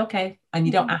shout. Okay, and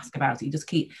you don't ask about it. You just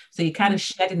keep. So you're kind of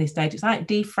shedding this data. It's like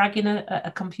defragging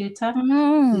a computer.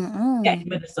 Getting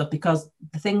rid of stuff, because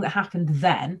the thing that happened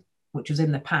then, which was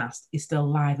in the past, is still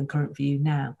live and current for you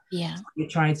now. Yeah. So what you're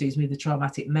trying to do is move the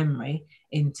traumatic memory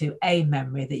into a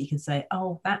memory that you can say,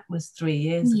 oh, that was 3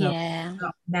 years ago.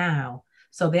 Not now.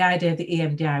 So the idea of the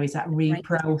EMDR is that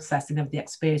reprocessing of the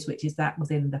experience, which is that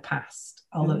was in the past,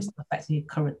 although it's not affecting you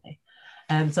currently.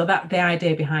 So that the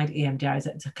idea behind EMDR is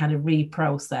that to kind of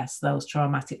reprocess those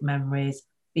traumatic memories,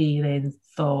 feelings,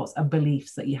 thoughts, and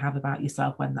beliefs that you have about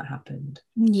yourself when that happened.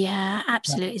 Yeah,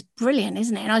 absolutely. Yeah. It's brilliant,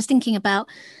 isn't it? And I was thinking about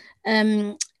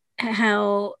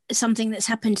how something that's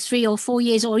happened 3 or 4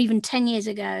 years or even 10 years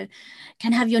ago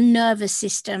can have your nervous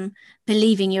system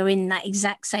believing you're in that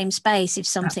exact same space if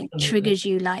something triggers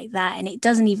you like that. And it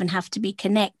doesn't even have to be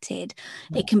connected.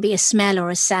 It can be a smell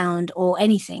or a sound or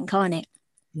anything, can't it?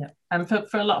 Yeah. And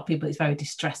for a lot of people, it's very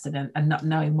distressing and not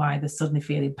knowing why they're suddenly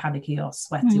feeling panicky or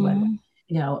sweaty when,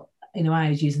 I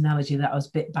always use an analogy that I was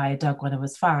bit by a dog when I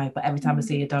was 5, but every time I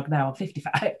see a dog now, I'm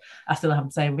 55, I still have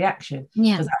the same reaction.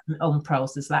 Because that's an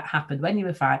unprocessed, that happened when you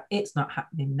were 5, it's not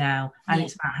happening now. And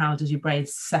it's about how does your brain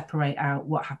separate out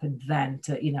what happened then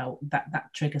to,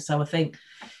 that trigger. So I think,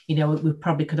 we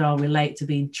probably could all relate to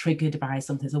being triggered by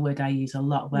something. It's a word I use a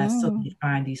lot, where suddenly you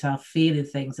find yourself feeling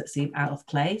things that seem out of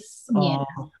place or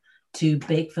too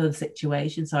big for the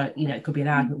situation. So, it could be an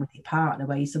argument with your partner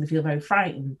where you suddenly feel very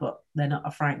frightened, but they're not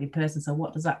a frightening person. So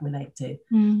what does that relate to?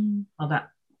 Well, that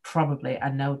probably,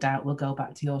 and no doubt, will go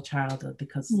back to your childhood,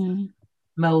 because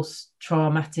most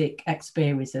traumatic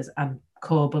experiences and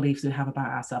core beliefs we have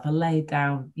about ourselves are laid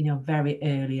down, very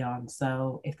early on.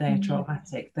 So if they're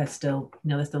traumatic, they're still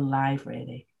live,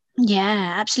 really.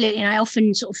 Yeah, absolutely. And I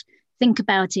often sort of think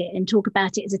about it and talk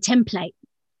about it as a template.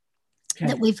 Okay.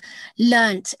 That we've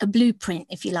learnt, a blueprint,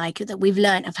 if you like, that we've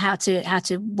learnt of how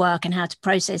to work and how to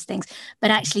process things.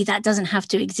 But actually that doesn't have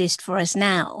to exist for us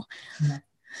now. Yeah.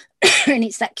 And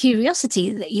it's that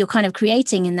curiosity that you're kind of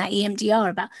creating in that EMDR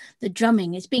about the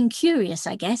drumming. It's being curious,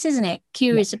 I guess, isn't it?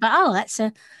 Curious about, that's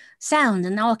a sound.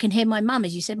 And now I can hear my mum,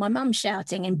 as you said, my mum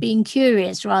shouting, and being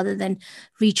curious rather than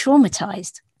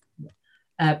re-traumatized.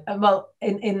 Well,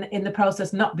 in the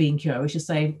process, not being curious, just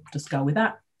saying, just go with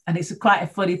that. And it's quite a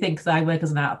funny thing because I work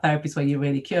as an art therapist where you're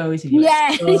really curious and you're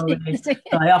exploring. So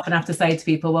I often have to say to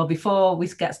people, well, before we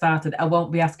get started, I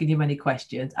won't be asking you many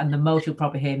questions. And the most you'll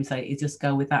probably hear me say is just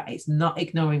go with that. It's not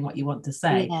ignoring what you want to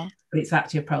say, but it's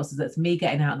actually a process that's me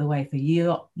getting out of the way for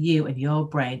you and your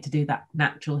brain to do that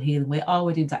natural healing. All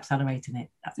we're doing is accelerating it.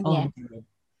 That's all we're doing.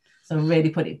 So really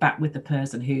put it back with the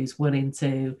person who's willing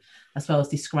to, I suppose,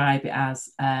 describe it as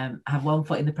have one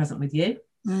foot in the present with you,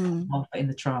 one foot in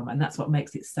the trauma, and that's what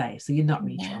makes it safe. So you're not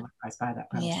re-traumatized by that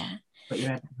process, but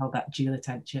you're able to hold that dual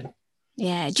attention.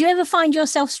 Yeah. Do you ever find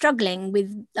yourself struggling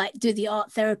with do the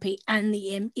art therapy and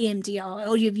the EMDR,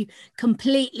 or have you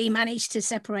completely managed to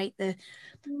separate the?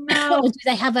 No. Or do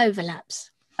they have overlaps?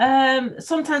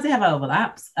 Sometimes they have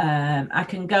overlaps. I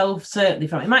can go certainly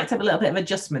from it might take a little bit of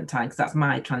adjustment time because that's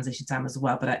my transition time as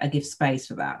well, but I give space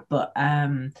for that. But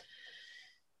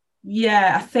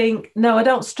I think I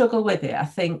don't struggle with it. I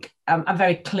think I'm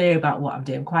very clear about what I'm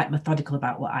doing, quite methodical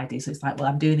about what I do. So it's like, well,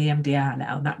 I'm doing EMDR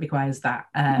now and that requires that.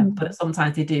 But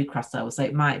sometimes they do cross over. So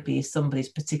it might be if somebody's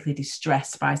particularly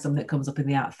distressed by something that comes up in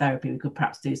the art therapy, we could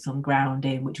perhaps do some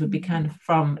grounding, which would be kind of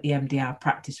from EMDR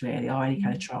practice really, or any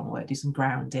kind of trauma work, do some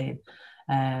grounding.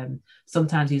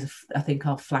 Sometimes use a thing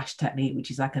called flash technique,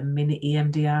 which is like a mini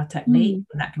EMDR technique,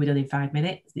 and that can be done in 5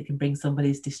 minutes. It can bring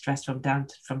somebody's distress from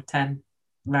 10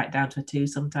 right down to a 2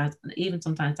 sometimes, and even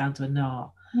sometimes down to a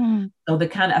 0. So they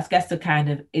kind of, I guess, they're kind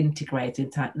of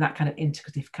integrated that kind of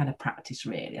integrative kind of practice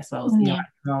really, I suppose. You're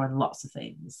drawing lots of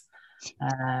things.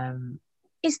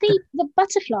 Is the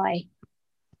butterfly,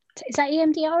 is that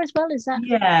EMDR as well? Is that?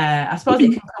 Yeah, I suppose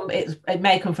it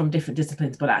may come from different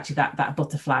disciplines, but actually that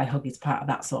butterfly hug is part of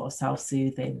that sort of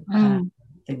self-soothing thing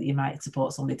that you might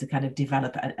support somebody to kind of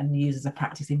develop and use as a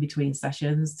practice in between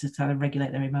sessions to kind of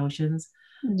regulate their emotions.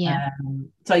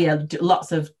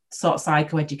 Lots of sort of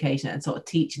psychoeducation and sort of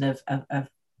teaching of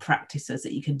practices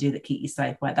that you can do that keep you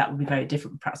safe, where that would be very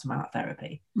different perhaps from art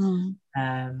therapy.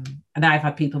 And I've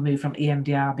had people move from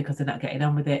EMDR because they're not getting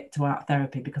on with it to art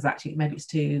therapy because actually maybe it's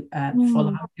too full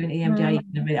on doing EMDR. You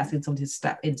can really asking somebody to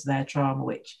step into their trauma,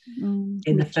 which in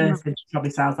the first instance probably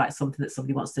sounds like something that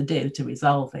somebody wants to do to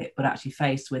resolve it, but actually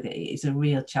faced with it, it's a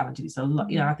real challenge. It's a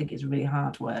lot, I think it's really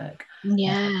hard work.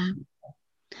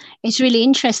 It's really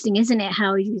interesting, isn't it,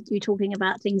 how you're talking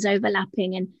about things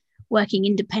overlapping and working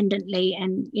independently,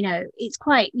 and it's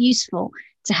quite useful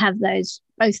to have those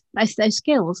both those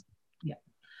skills.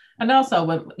 And also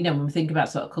when we think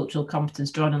about sort of cultural competence,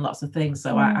 drawing on lots of things.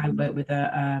 So I worked with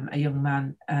a young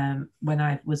man when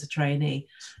I was a trainee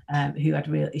who had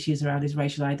real issues around his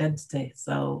racial identity.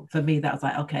 So for me, that was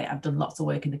like, okay, I've done lots of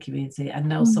work in the community. I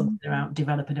know something around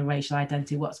developing a racial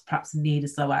identity, what's perhaps needed.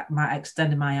 So I might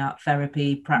extend my art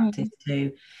therapy practice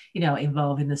to,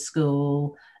 involving the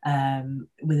school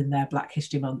within their Black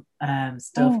History Month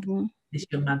stuff. This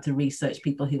young man to research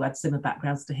people who had similar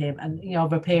backgrounds to him, and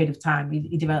over a period of time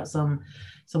he developed some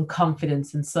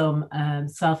confidence and some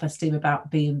self-esteem about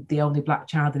being the only Black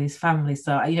child in his family.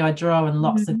 So I draw on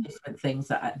lots of different things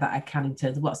that I can in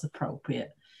terms of what's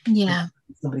appropriate.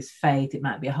 Somebody's faith, it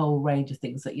might be a whole range of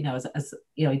things that as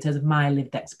in terms of my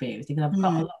lived experience, I've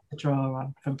got a lot to draw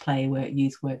on from play work,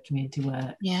 youth work, community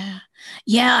work.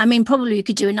 I mean, probably we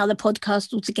could do another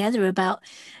podcast altogether about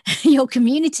your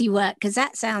community work, because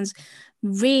that sounds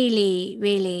really,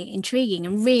 really intriguing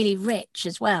and really rich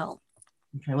as well.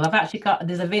 Okay, well,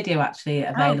 there's a video actually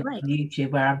available on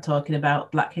YouTube where I'm talking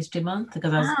about Black History Month,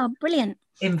 because I was brilliant.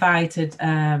 invited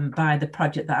by the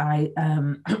project that I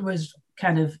was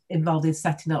kind of involved in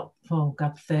setting up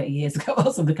 30 years ago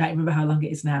or something. I can't remember how long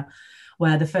it is now,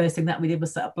 where the first thing that we did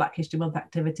was set up Black History Month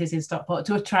activities in Stockport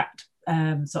to attract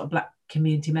sort of Black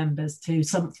community members to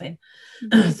something.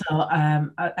 So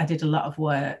I did a lot of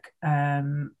work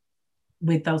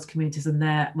with those communities, and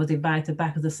there was invited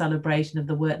back as a celebration of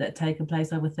the work that had taken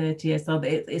place over 30 years. So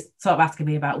it's sort of asking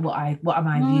me about what are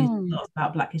my views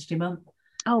about Black History Month.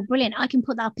 Oh, brilliant. I can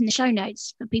put that up in the show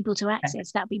notes for people to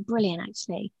access. That'd be brilliant,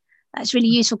 actually. That's really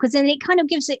useful, because then it kind of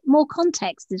gives it more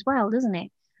context as well, doesn't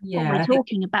it? Yeah, we're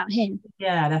talking about him.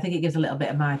 Yeah, and I think it gives a little bit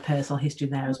of my personal history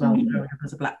there as well, growing up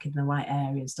as a Black kid in a white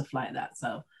area and stuff like that.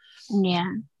 So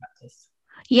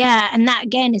yeah, and that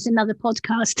again is another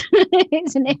podcast,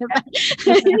 isn't it?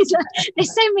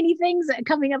 There's so many things that are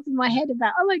coming up in my head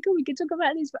about, oh my God, we could talk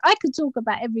about this, but I could talk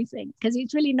about everything, because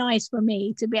it's really nice for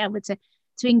me to be able to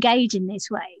engage in this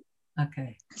way.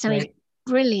 Okay. So great. It's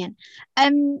brilliant.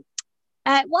 What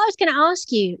I was going to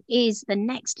ask you is, the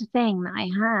next thing that I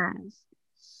have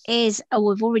is,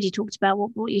 we've already talked about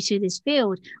what brought you to this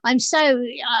field.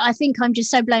 I think I'm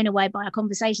just so blown away by our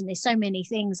conversation. There's so many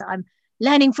things that I'm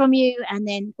learning from you, and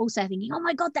then also thinking, oh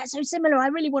my God, that's so similar. I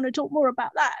really want to talk more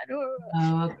about that.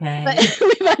 Oh, okay. But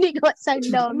we've only got so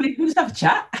long. We can just have a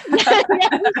chat. We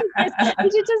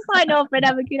should just sign off and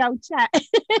have a good old chat. Do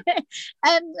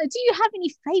you have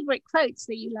any favourite quotes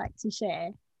that you like to share?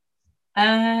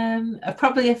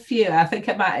 Probably a few. I think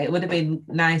it would have been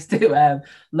nice to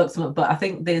look some up, but I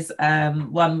think there's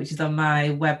one which is on my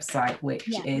website, which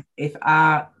is if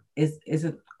art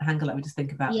isn't. Hang on, let me just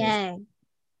think about this.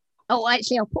 Oh,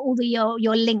 actually, I'll put all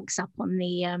your links up on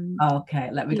the okay,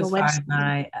 let me just find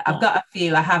my. I've got a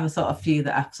few. I have a few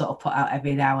that I've sort of put out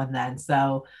every now and then.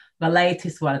 So my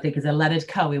latest one, I think, is a Leonard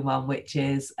Cohen one, which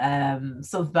is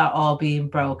something about all being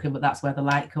broken, but that's where the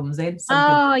light comes in.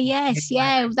 Yes,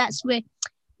 that's where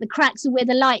the cracks are where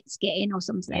the lights get in, or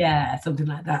something. Yeah, something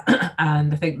like that.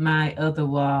 And I think my other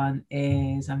one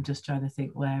is, I'm just trying to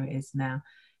think where it is now.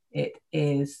 It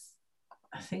is,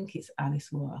 I think it's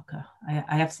Alice Walker.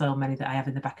 I have so many that I have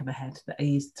in the back of my head that I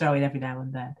use throw in every now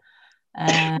and then.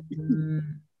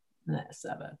 Let's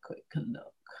have a quick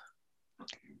look.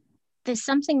 There's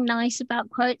something nice about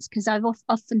quotes, because I've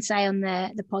often say on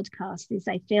the podcast is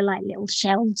they feel like little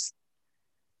shelves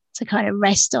to kind of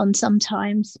rest on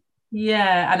sometimes.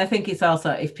 Yeah, and I think it's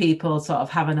also if people sort of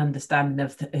have an understanding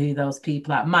of who those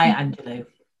people are. Maya Angelou.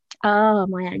 Oh,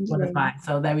 Maya Angelou. One of mine.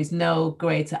 So there is no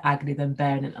greater agony than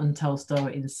bearing an untold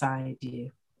story inside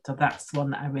you. So that's one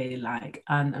that I really like.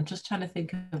 And I'm just trying to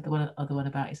think of the other one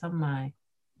about it's on my.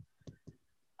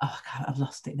 Oh God, I've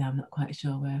lost it now. I'm not quite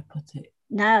sure where I put it.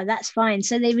 No, that's fine.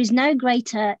 So there is no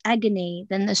greater agony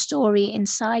than the story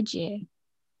inside you.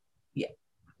 Yeah.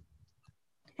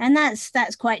 And that's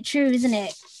quite true, isn't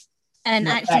it? And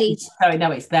no, actually,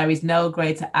 there is no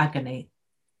greater agony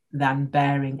than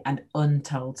bearing an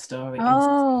untold story.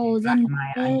 Than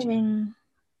bearing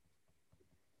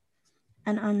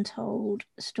an untold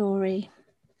story.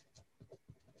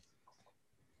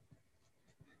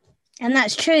 And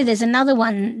that's true. There's another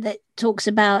one that talks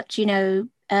about,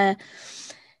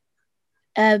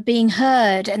 being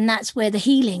heard, and that's where the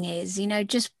healing is,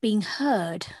 just being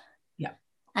heard. Yeah.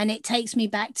 And it takes me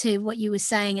back to what you were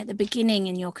saying at the beginning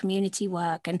in your community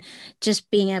work, and just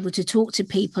being able to talk to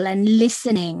people and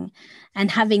listening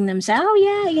and having them say,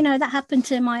 oh yeah, that happened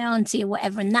to my auntie or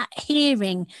whatever, and that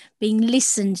hearing, being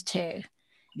listened to,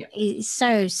 is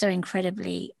so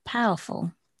incredibly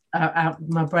powerful.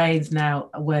 My brain's now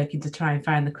working to try and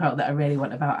find the quote that I really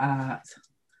want about art.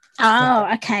 Oh,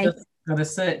 so okay. I'm going to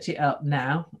search it up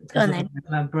now.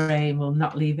 My brain will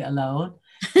not leave it alone.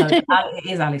 So it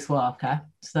is Alice Walker.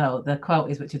 So the quote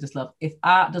is, which I just love: if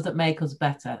art doesn't make us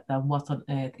better, then what on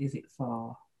earth is it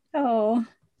for? Oh,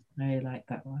 I really like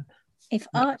that one. If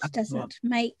art doesn't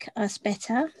make us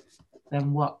better,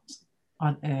 then what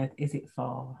on earth is it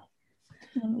for?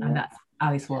 And that's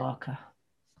Alice Walker.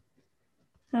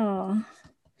 Oh,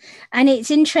 and it's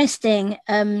interesting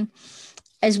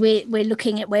as we're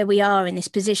looking at where we are in this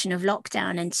position of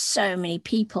lockdown, and so many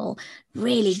people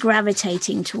really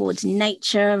gravitating towards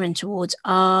nature and towards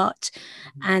art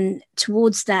and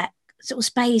towards that sort of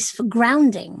space for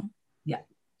grounding. Yeah.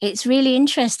 It's really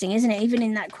interesting, isn't it? Even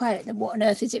in that quote, that what on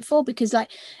earth is it for? Because at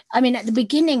the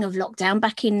beginning of lockdown,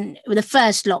 back in the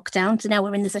first lockdown, so now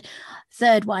we're in the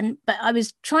third one, but I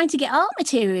was trying to get art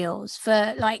materials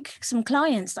for some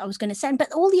clients that I was going to send,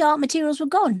 but all the art materials were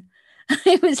gone.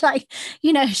 It was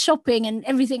shopping and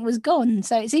everything was gone.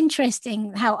 So it's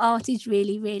interesting how art is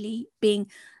really, really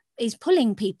is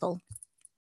pulling people.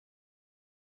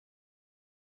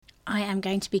 I am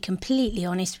going to be completely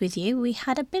honest with you. We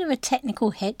had a bit of a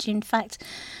technical hitch. In fact,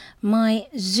 my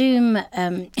Zoom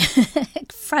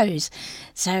froze.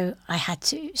 So I had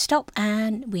to stop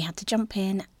and we had to jump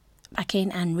back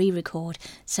in and re-record.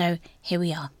 So here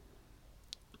we are.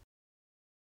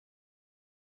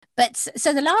 But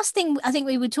so the last thing I think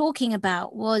we were talking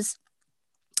about was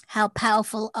how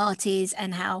powerful art is,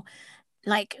 and how,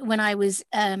 when I was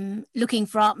looking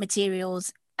for art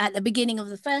materials at the beginning of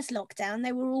the first lockdown,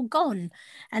 they were all gone.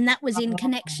 And that was in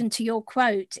connection to your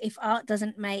quote: if art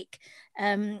doesn't make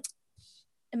us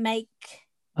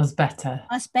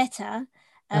better,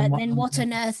 then what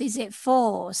on earth is it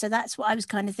for? So that's what I was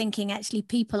kind of thinking. Actually,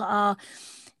 people are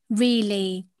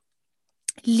really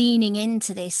leaning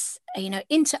into this,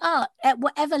 into art at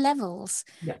whatever levels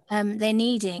they're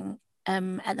needing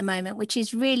at the moment, which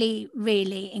is really,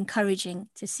 really encouraging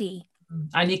to see.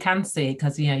 And you can see,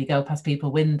 because you go past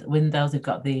people windows, they've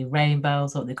got the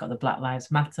rainbows, or they've got the Black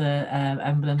Lives Matter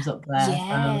emblems up there.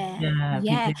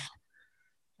 Yeah.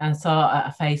 And I saw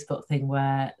a Facebook thing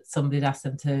where somebody had asked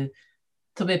them to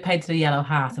somebody painted a yellow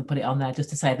heart and put it on there just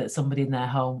to say that somebody in their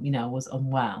home, was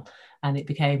unwell. And it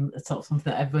became sort of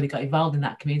something that everybody got involved in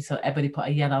that community. So everybody put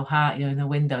a yellow heart, in the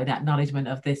window in acknowledgement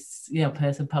of this,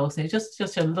 person posting. It's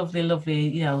just a lovely,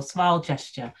 lovely, small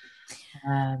gesture.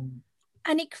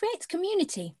 And it creates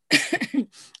community.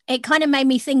 It kind of made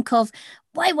me think of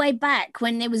way back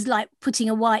when it was like putting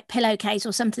a white pillowcase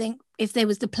or something if there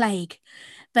was the plague.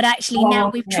 But actually now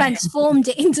we've transformed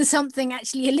it into something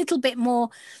actually a little bit more,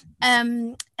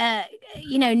 nurturing,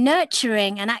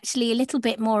 and actually a little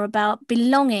bit more about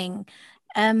belonging.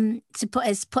 To put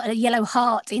a yellow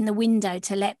heart in the window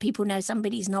to let people know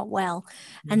somebody's not well,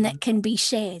 and that can be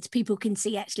shared. People can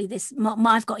see actually this.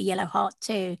 I've got a yellow heart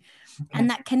too, and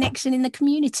that connection in the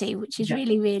community, which is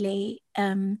really, really,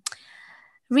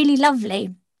 really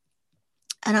lovely.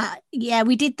 And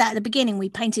we did that at the beginning. We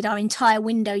painted our entire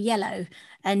window yellow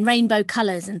and rainbow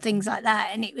colours and things like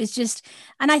that. And it was just,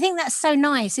 and I think that's so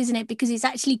nice, isn't it? Because it's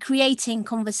actually creating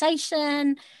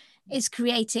conversation. It's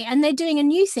creating, and they're doing a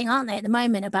new thing, aren't they, at the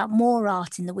moment, about more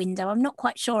art in the window. I'm not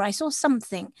quite sure. I saw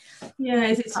something. Yeah,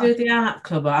 is it through the art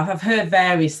club? I've heard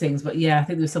various things, but I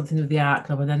think there was something with the art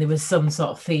club, and then there was some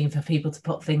sort of theme for people to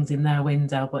put things in their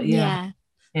window. But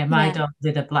my daughter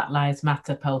did a Black Lives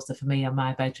Matter poster for me on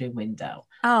my bedroom window.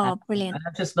 Oh, brilliant. And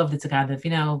I've just loved it to kind of,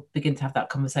 begin to have that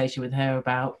conversation with her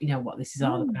about, what this is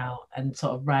all about, and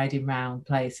sort of riding around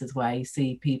places where you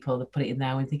see people that put it in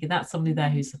there and thinking that's somebody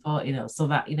there who's supporting us. So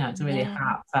that, it's a really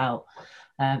heartfelt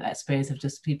experience of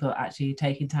just people actually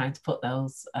taking time to put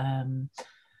those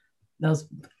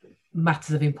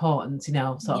matters of importance,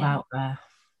 sort of out there.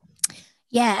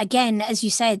 Yeah, again, as you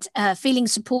said, feeling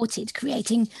supported,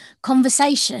 creating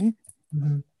conversation,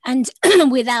 and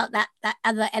without that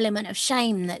other element of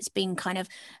shame that's been kind of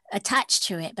attached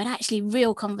to it, but actually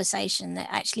real conversation that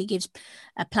actually gives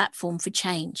a platform for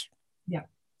change. Yeah,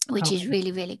 which is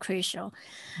really, really crucial.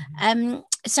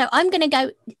 So I'm going to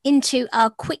go into our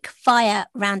quick fire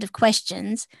round of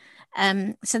questions.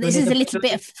 So this is a little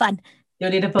bit of fun. You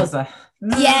need a buzzer.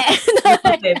 Yeah.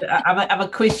 I'm a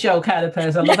quiz show kind of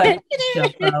person. I love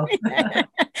it.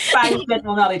 Find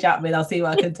general knowledge at me and I'll see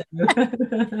what I can do.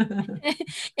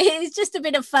 It's just a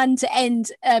bit of fun to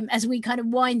end as we kind of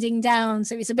winding down.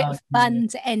 So it's a bit of fun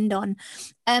to end on.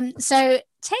 So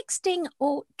texting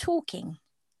or talking?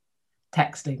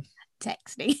 Texting.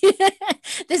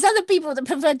 There's other people that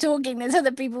prefer talking, there's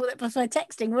other people that prefer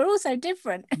texting. We're all so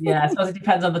different. I suppose it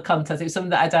depends on the context. If it's something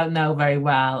that I don't know very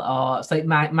well, or so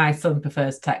my son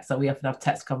prefers text, so we often have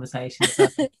text conversations, so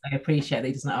I appreciate that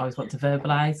he doesn't always want to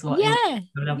verbalize what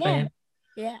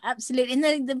yeah, absolutely.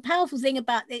 And the powerful thing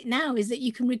about it now is that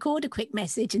you can record a quick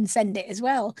message and send it as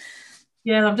well.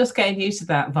 Yeah, I'm just getting used to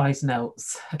that voice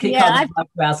notes. I keep calling it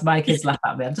voicemails. My kids laugh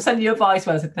at me. I'm just sending you a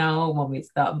voicemail. I said, no, Mummy, it's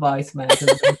not voicemail.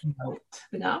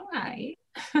 All right.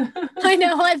 I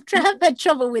know. I've had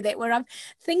trouble with it where I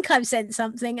think I've sent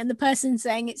something and the person's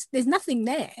saying there's nothing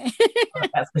there.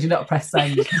 That's because you're not pressed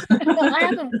send. No,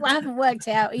 I haven't worked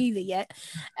it out either yet.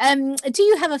 Do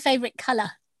you have a favourite colour?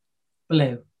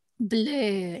 Blue.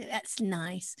 That's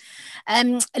nice.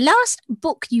 Last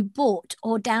book you bought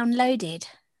or downloaded?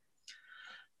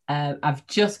 I've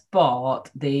just bought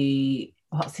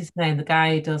what's his name? The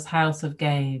guy who does House of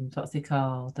Games. What's he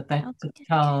called? The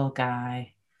tall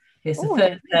guy. It's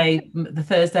the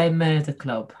Thursday Murder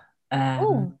Club.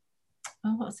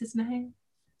 What's his name?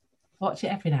 Watch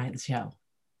it every night, the show.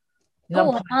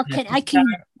 I can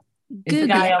Google the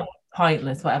guy on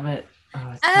Pointless, whatever.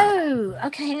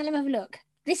 Okay, let me have a look.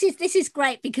 This is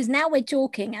great because now we're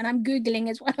talking and I'm Googling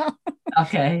as well.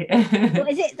 Okay.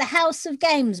 What is it? The House of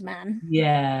Games Man?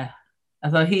 Yeah.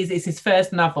 Although it's his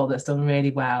first novel that's done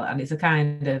really well, and it's a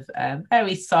kind of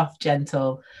very soft,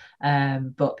 gentle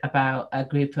book about a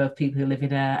group of people who live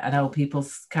in an old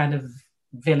people's kind of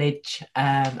village,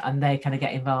 and they kind of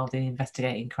get involved in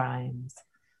investigating crimes.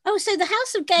 Oh, so the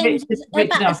House of Games is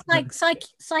about a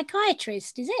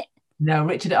psychiatrist, is it? No,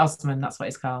 Richard Osman, that's what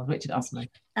it's called, Richard Osman.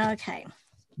 Okay.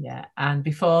 Yeah, and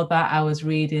before that I was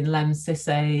reading Lem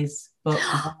Sissay's book.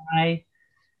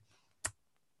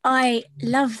 I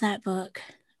love that book.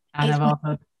 And I've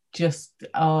also just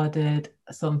ordered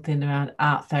something around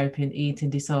art therapy and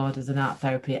eating disorders and art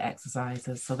therapy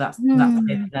exercises. So that's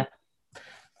been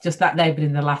just that they've been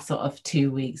in the last sort of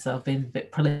 2 weeks. So I've been a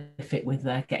bit prolific with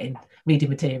reading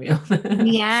material.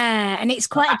 Yeah, and it's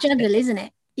quite a juggle, isn't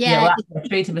it? Yeah, I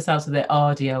treated myself to the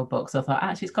audio book, so I thought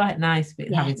actually it's quite nice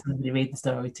having somebody read the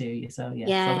story to you. So so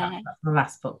that's the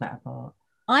last book that I bought.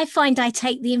 I find I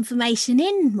take the information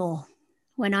in more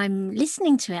when I'm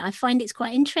listening to it. I find it's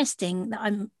quite interesting that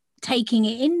I'm taking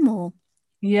it in more.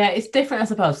 Yeah, it's different, I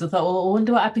suppose. I thought, well, I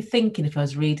wonder what I'd be thinking if I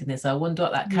was reading this. I wonder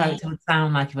what that character would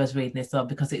sound like if I was reading this, or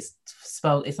because it's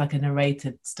like a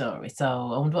narrated story. So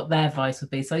I wonder what their voice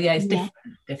would be. So yeah, it's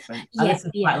different. I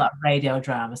listen to quite a lot of radio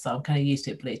drama, so I'm kind of used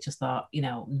to it, but it's just thought,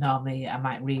 normally I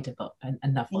might read a book, a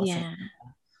novel. Yeah.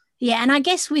 Yeah, and I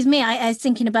guess with me, I was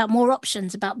thinking about more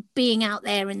options, about being out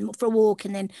there and for a walk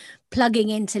and then plugging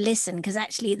in to listen, because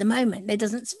actually at the moment there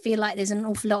doesn't feel like there's an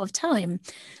awful lot of time.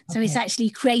 So it's actually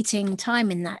creating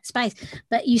time in that space.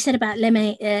 But you said about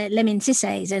Lemon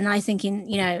Sisses, and I thinking,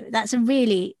 that's a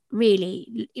really,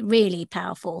 really, really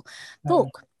powerful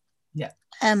book. Yeah.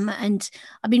 And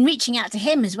I've been reaching out to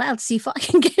him as well to see if I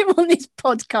can get him on this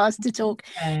podcast to talk.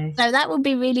 So that would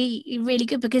be really, really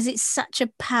good, because it's such a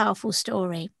powerful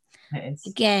story.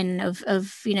 Again, of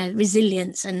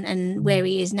resilience and where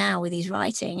he is now with his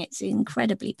writing. It's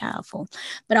incredibly powerful.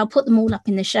 But I'll put them all up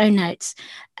in the show notes.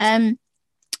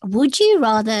 Would you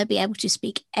rather be able to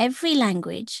speak every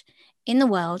language in the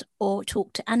world or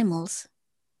talk to animals?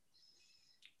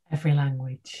 Every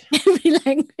language. Every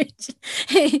language.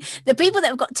 The people that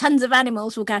have got tons of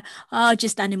animals will go, oh,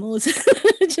 just animals.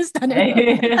 Just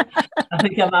animals. I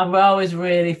think I'm always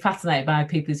really fascinated by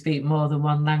people who speak more than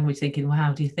one language, thinking, well,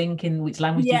 how do you think in which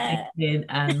language do you think in?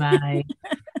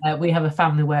 And we have a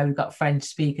family where we've got French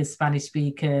speakers, Spanish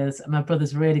speakers, and my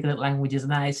brother's really good at languages,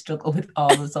 and I struggle with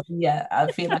all of them. Yeah, I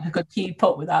feel like I could keep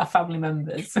up with our family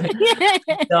members.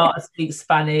 My daughter speaks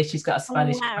Spanish, she's got a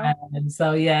Spanish friend.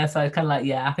 So yeah, so it's kind of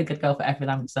like, I think I'd go for every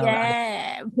language. So you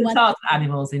can talk to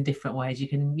animals in different ways. You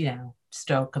can,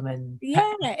 stroke them and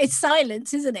it's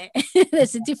silence, isn't it?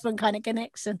 There's a different kind of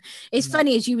connection. It's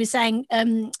funny, as you were saying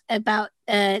about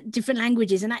different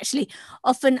languages, and actually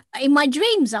often in my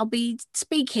dreams I'll be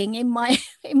speaking in my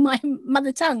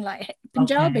mother tongue, like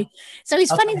Punjabi. So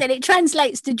it's funny that it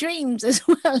translates to dreams as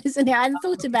well, isn't it? I hadn't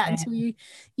thought about it until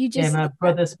you just my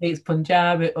brother speaks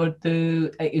Punjabi,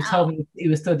 Urdu. He told me he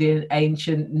was studying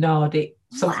ancient Nordic,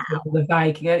 something with the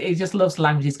Viking. He just loves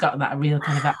language. He's got that real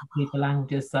kind of aptitude for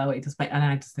languages. So it just and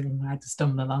I just think I had to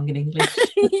stumble along in English.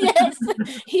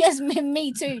 Yes,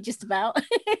 me too, just about.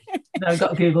 No, I've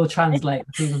got Google Translate.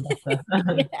 It's even better.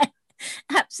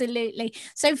 Absolutely.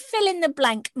 So fill in the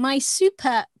blank. My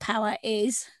superpower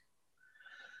is.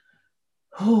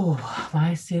 Oh,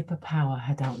 my superpower.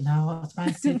 I don't know. What's my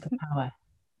superpower?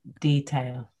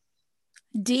 Detail.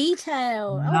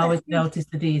 I always notice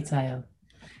the detail.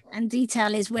 And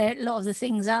detail is where a lot of the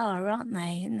things are, aren't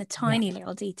they? In the tiny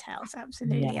little details.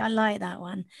 Absolutely. I like that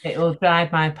one. It will drive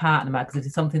my partner mad, because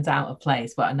if something's out of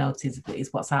place, what I notice is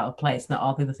what's out of place, not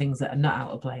all the other things that are not out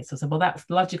of place. So I said, well, that's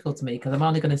logical to me, because I'm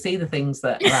only going to see the things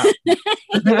that are out.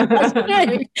 That's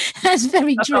true. That's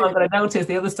very true. I'm going to notice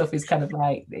the other stuff is kind of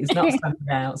like, it's not standing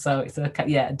out. So it's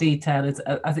detail is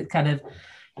as it kind of,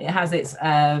 it has its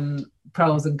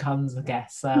pros and cons, I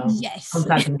guess. So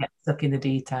sometimes I can get stuck in the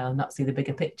detail and not see the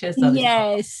bigger picture. So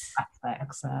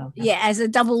aspect, so as a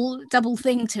double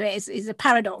thing to it is a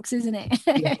paradox, isn't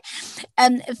it?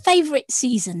 Favorite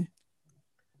season?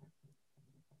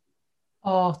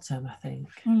 Autumn, I think.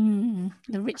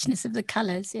 The richness of the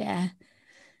colours, Sorry,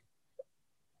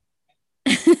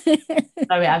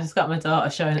 I just got my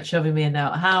daughter shoving me a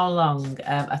note. How long?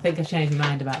 I think I changed my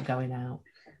mind about going out.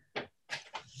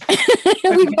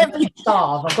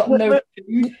 I've got no.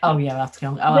 Oh yeah, that's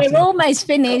going. We're almost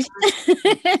finished.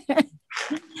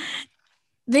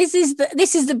 This is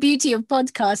the beauty of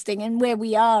podcasting and where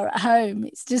we are at home.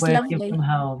 It's just lovely. From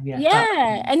home,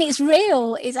 and it's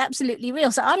real. It's absolutely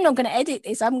real. So I'm not going to edit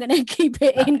this. I'm going to keep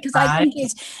it in, because I think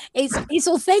it's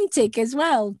authentic as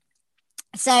well.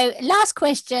 So last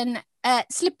question: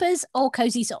 slippers or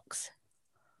cozy socks?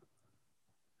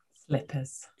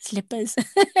 Slippers.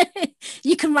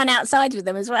 You can run outside with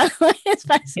them as well.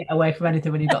 Get away from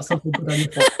anything when you've got something good on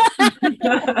your foot.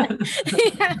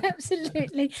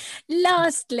 Absolutely.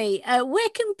 Lastly, where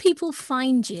can people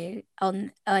find you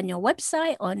on your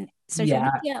website, on social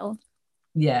media?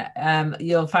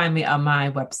 You'll find me on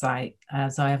my website.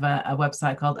 So I have a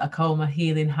website called Akoma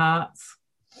Healing Hearts.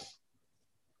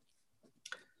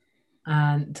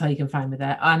 And so you can find me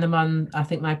there. And I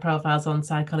think my profile's on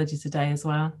Psychology Today as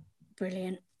well.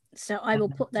 Brilliant. So I will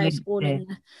put those all in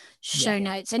the show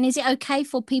notes. And is it okay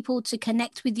for people to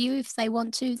connect with you if they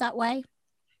want to that way?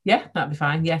 Yeah, that'd be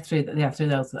fine. Through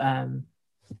those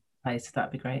places,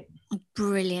 that'd be great.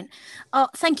 Brilliant. Oh,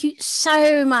 thank you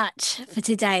so much for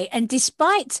today. And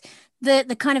despite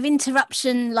the kind of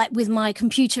interruption, like with my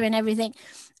computer and everything,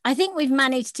 I think we've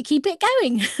managed to keep it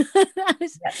going.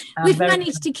 We've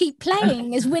managed to keep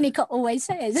playing, as Winnicott always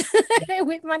says.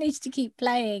 We've managed to keep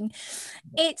playing.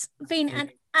 It's been an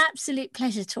absolute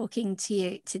pleasure talking to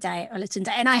you today, Olatunde,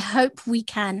 and I hope we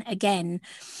can again.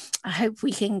 I hope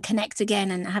we can connect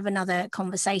again and have another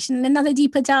conversation, another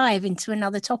deeper dive into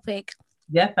another topic.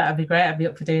 Yeah, that'd be great. I'd be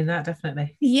up for doing that,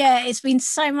 definitely. Yeah, it's been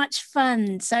so much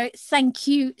fun. So thank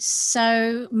you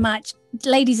so much.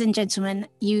 Ladies and gentlemen,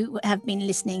 you have been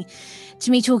listening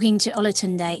to me talking to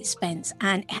Olatunde Spence,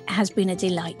 and it has been a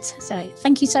delight. So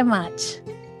thank you so much.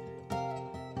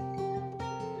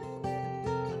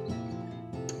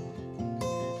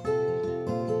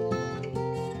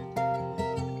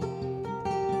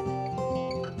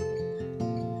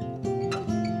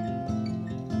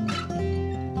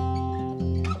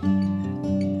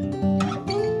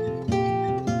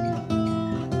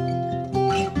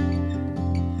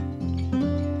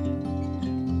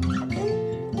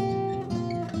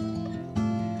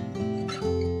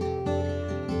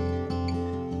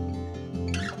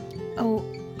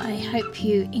 Hope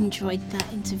you enjoyed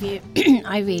that interview.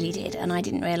 I really did, and I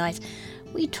didn't realise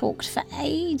we talked for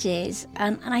ages,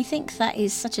 and I think that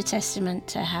is such a testament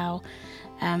to how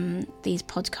these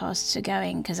podcasts are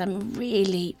going, because I'm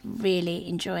really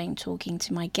enjoying talking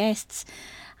to my guests,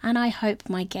 and I hope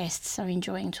my guests are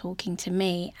enjoying talking to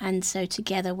me, and so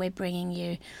together we're bringing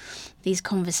you these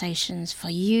conversations for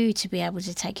you to be able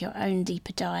to take your own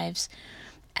deeper dives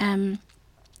and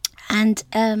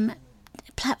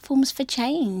platforms for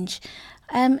change.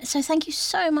 So thank you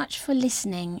so much for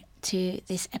listening to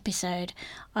this episode.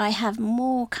 I have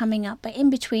more coming up, but in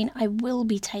between I will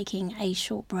be taking a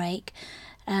short break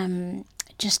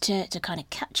just to kind of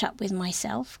catch up with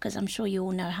myself, because I'm sure you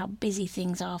all know how busy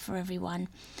things are for everyone.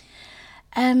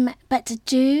 But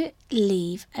do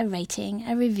leave a rating,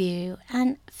 a review,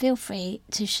 and feel free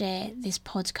to share this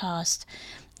podcast.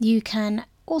 You can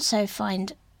also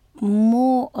find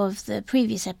more of the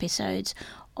previous episodes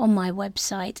on my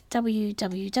website,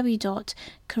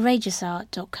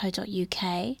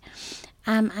 www.courageousart.co.uk,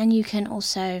 and you can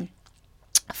also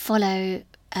follow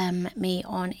me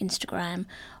on Instagram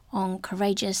on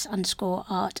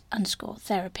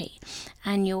courageous_art_therapy,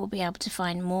 and you'll be able to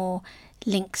find more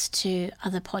links to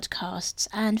other podcasts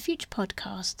and future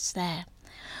podcasts there.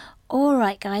 All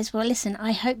right, guys. Well, listen,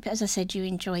 I hope, as I said, you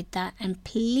enjoyed that, and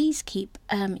please keep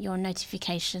your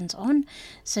notifications on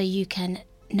so you can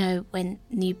know when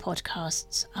new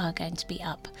podcasts are going to be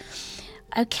up.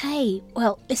 Okay,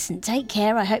 well, listen, take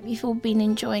care. I hope you've all been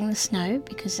enjoying the snow,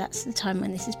 because that's the time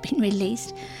when this has been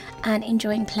released, and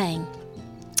enjoying playing.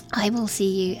 I will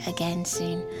see you again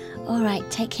soon. All right,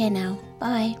 take care now.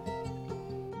 Bye.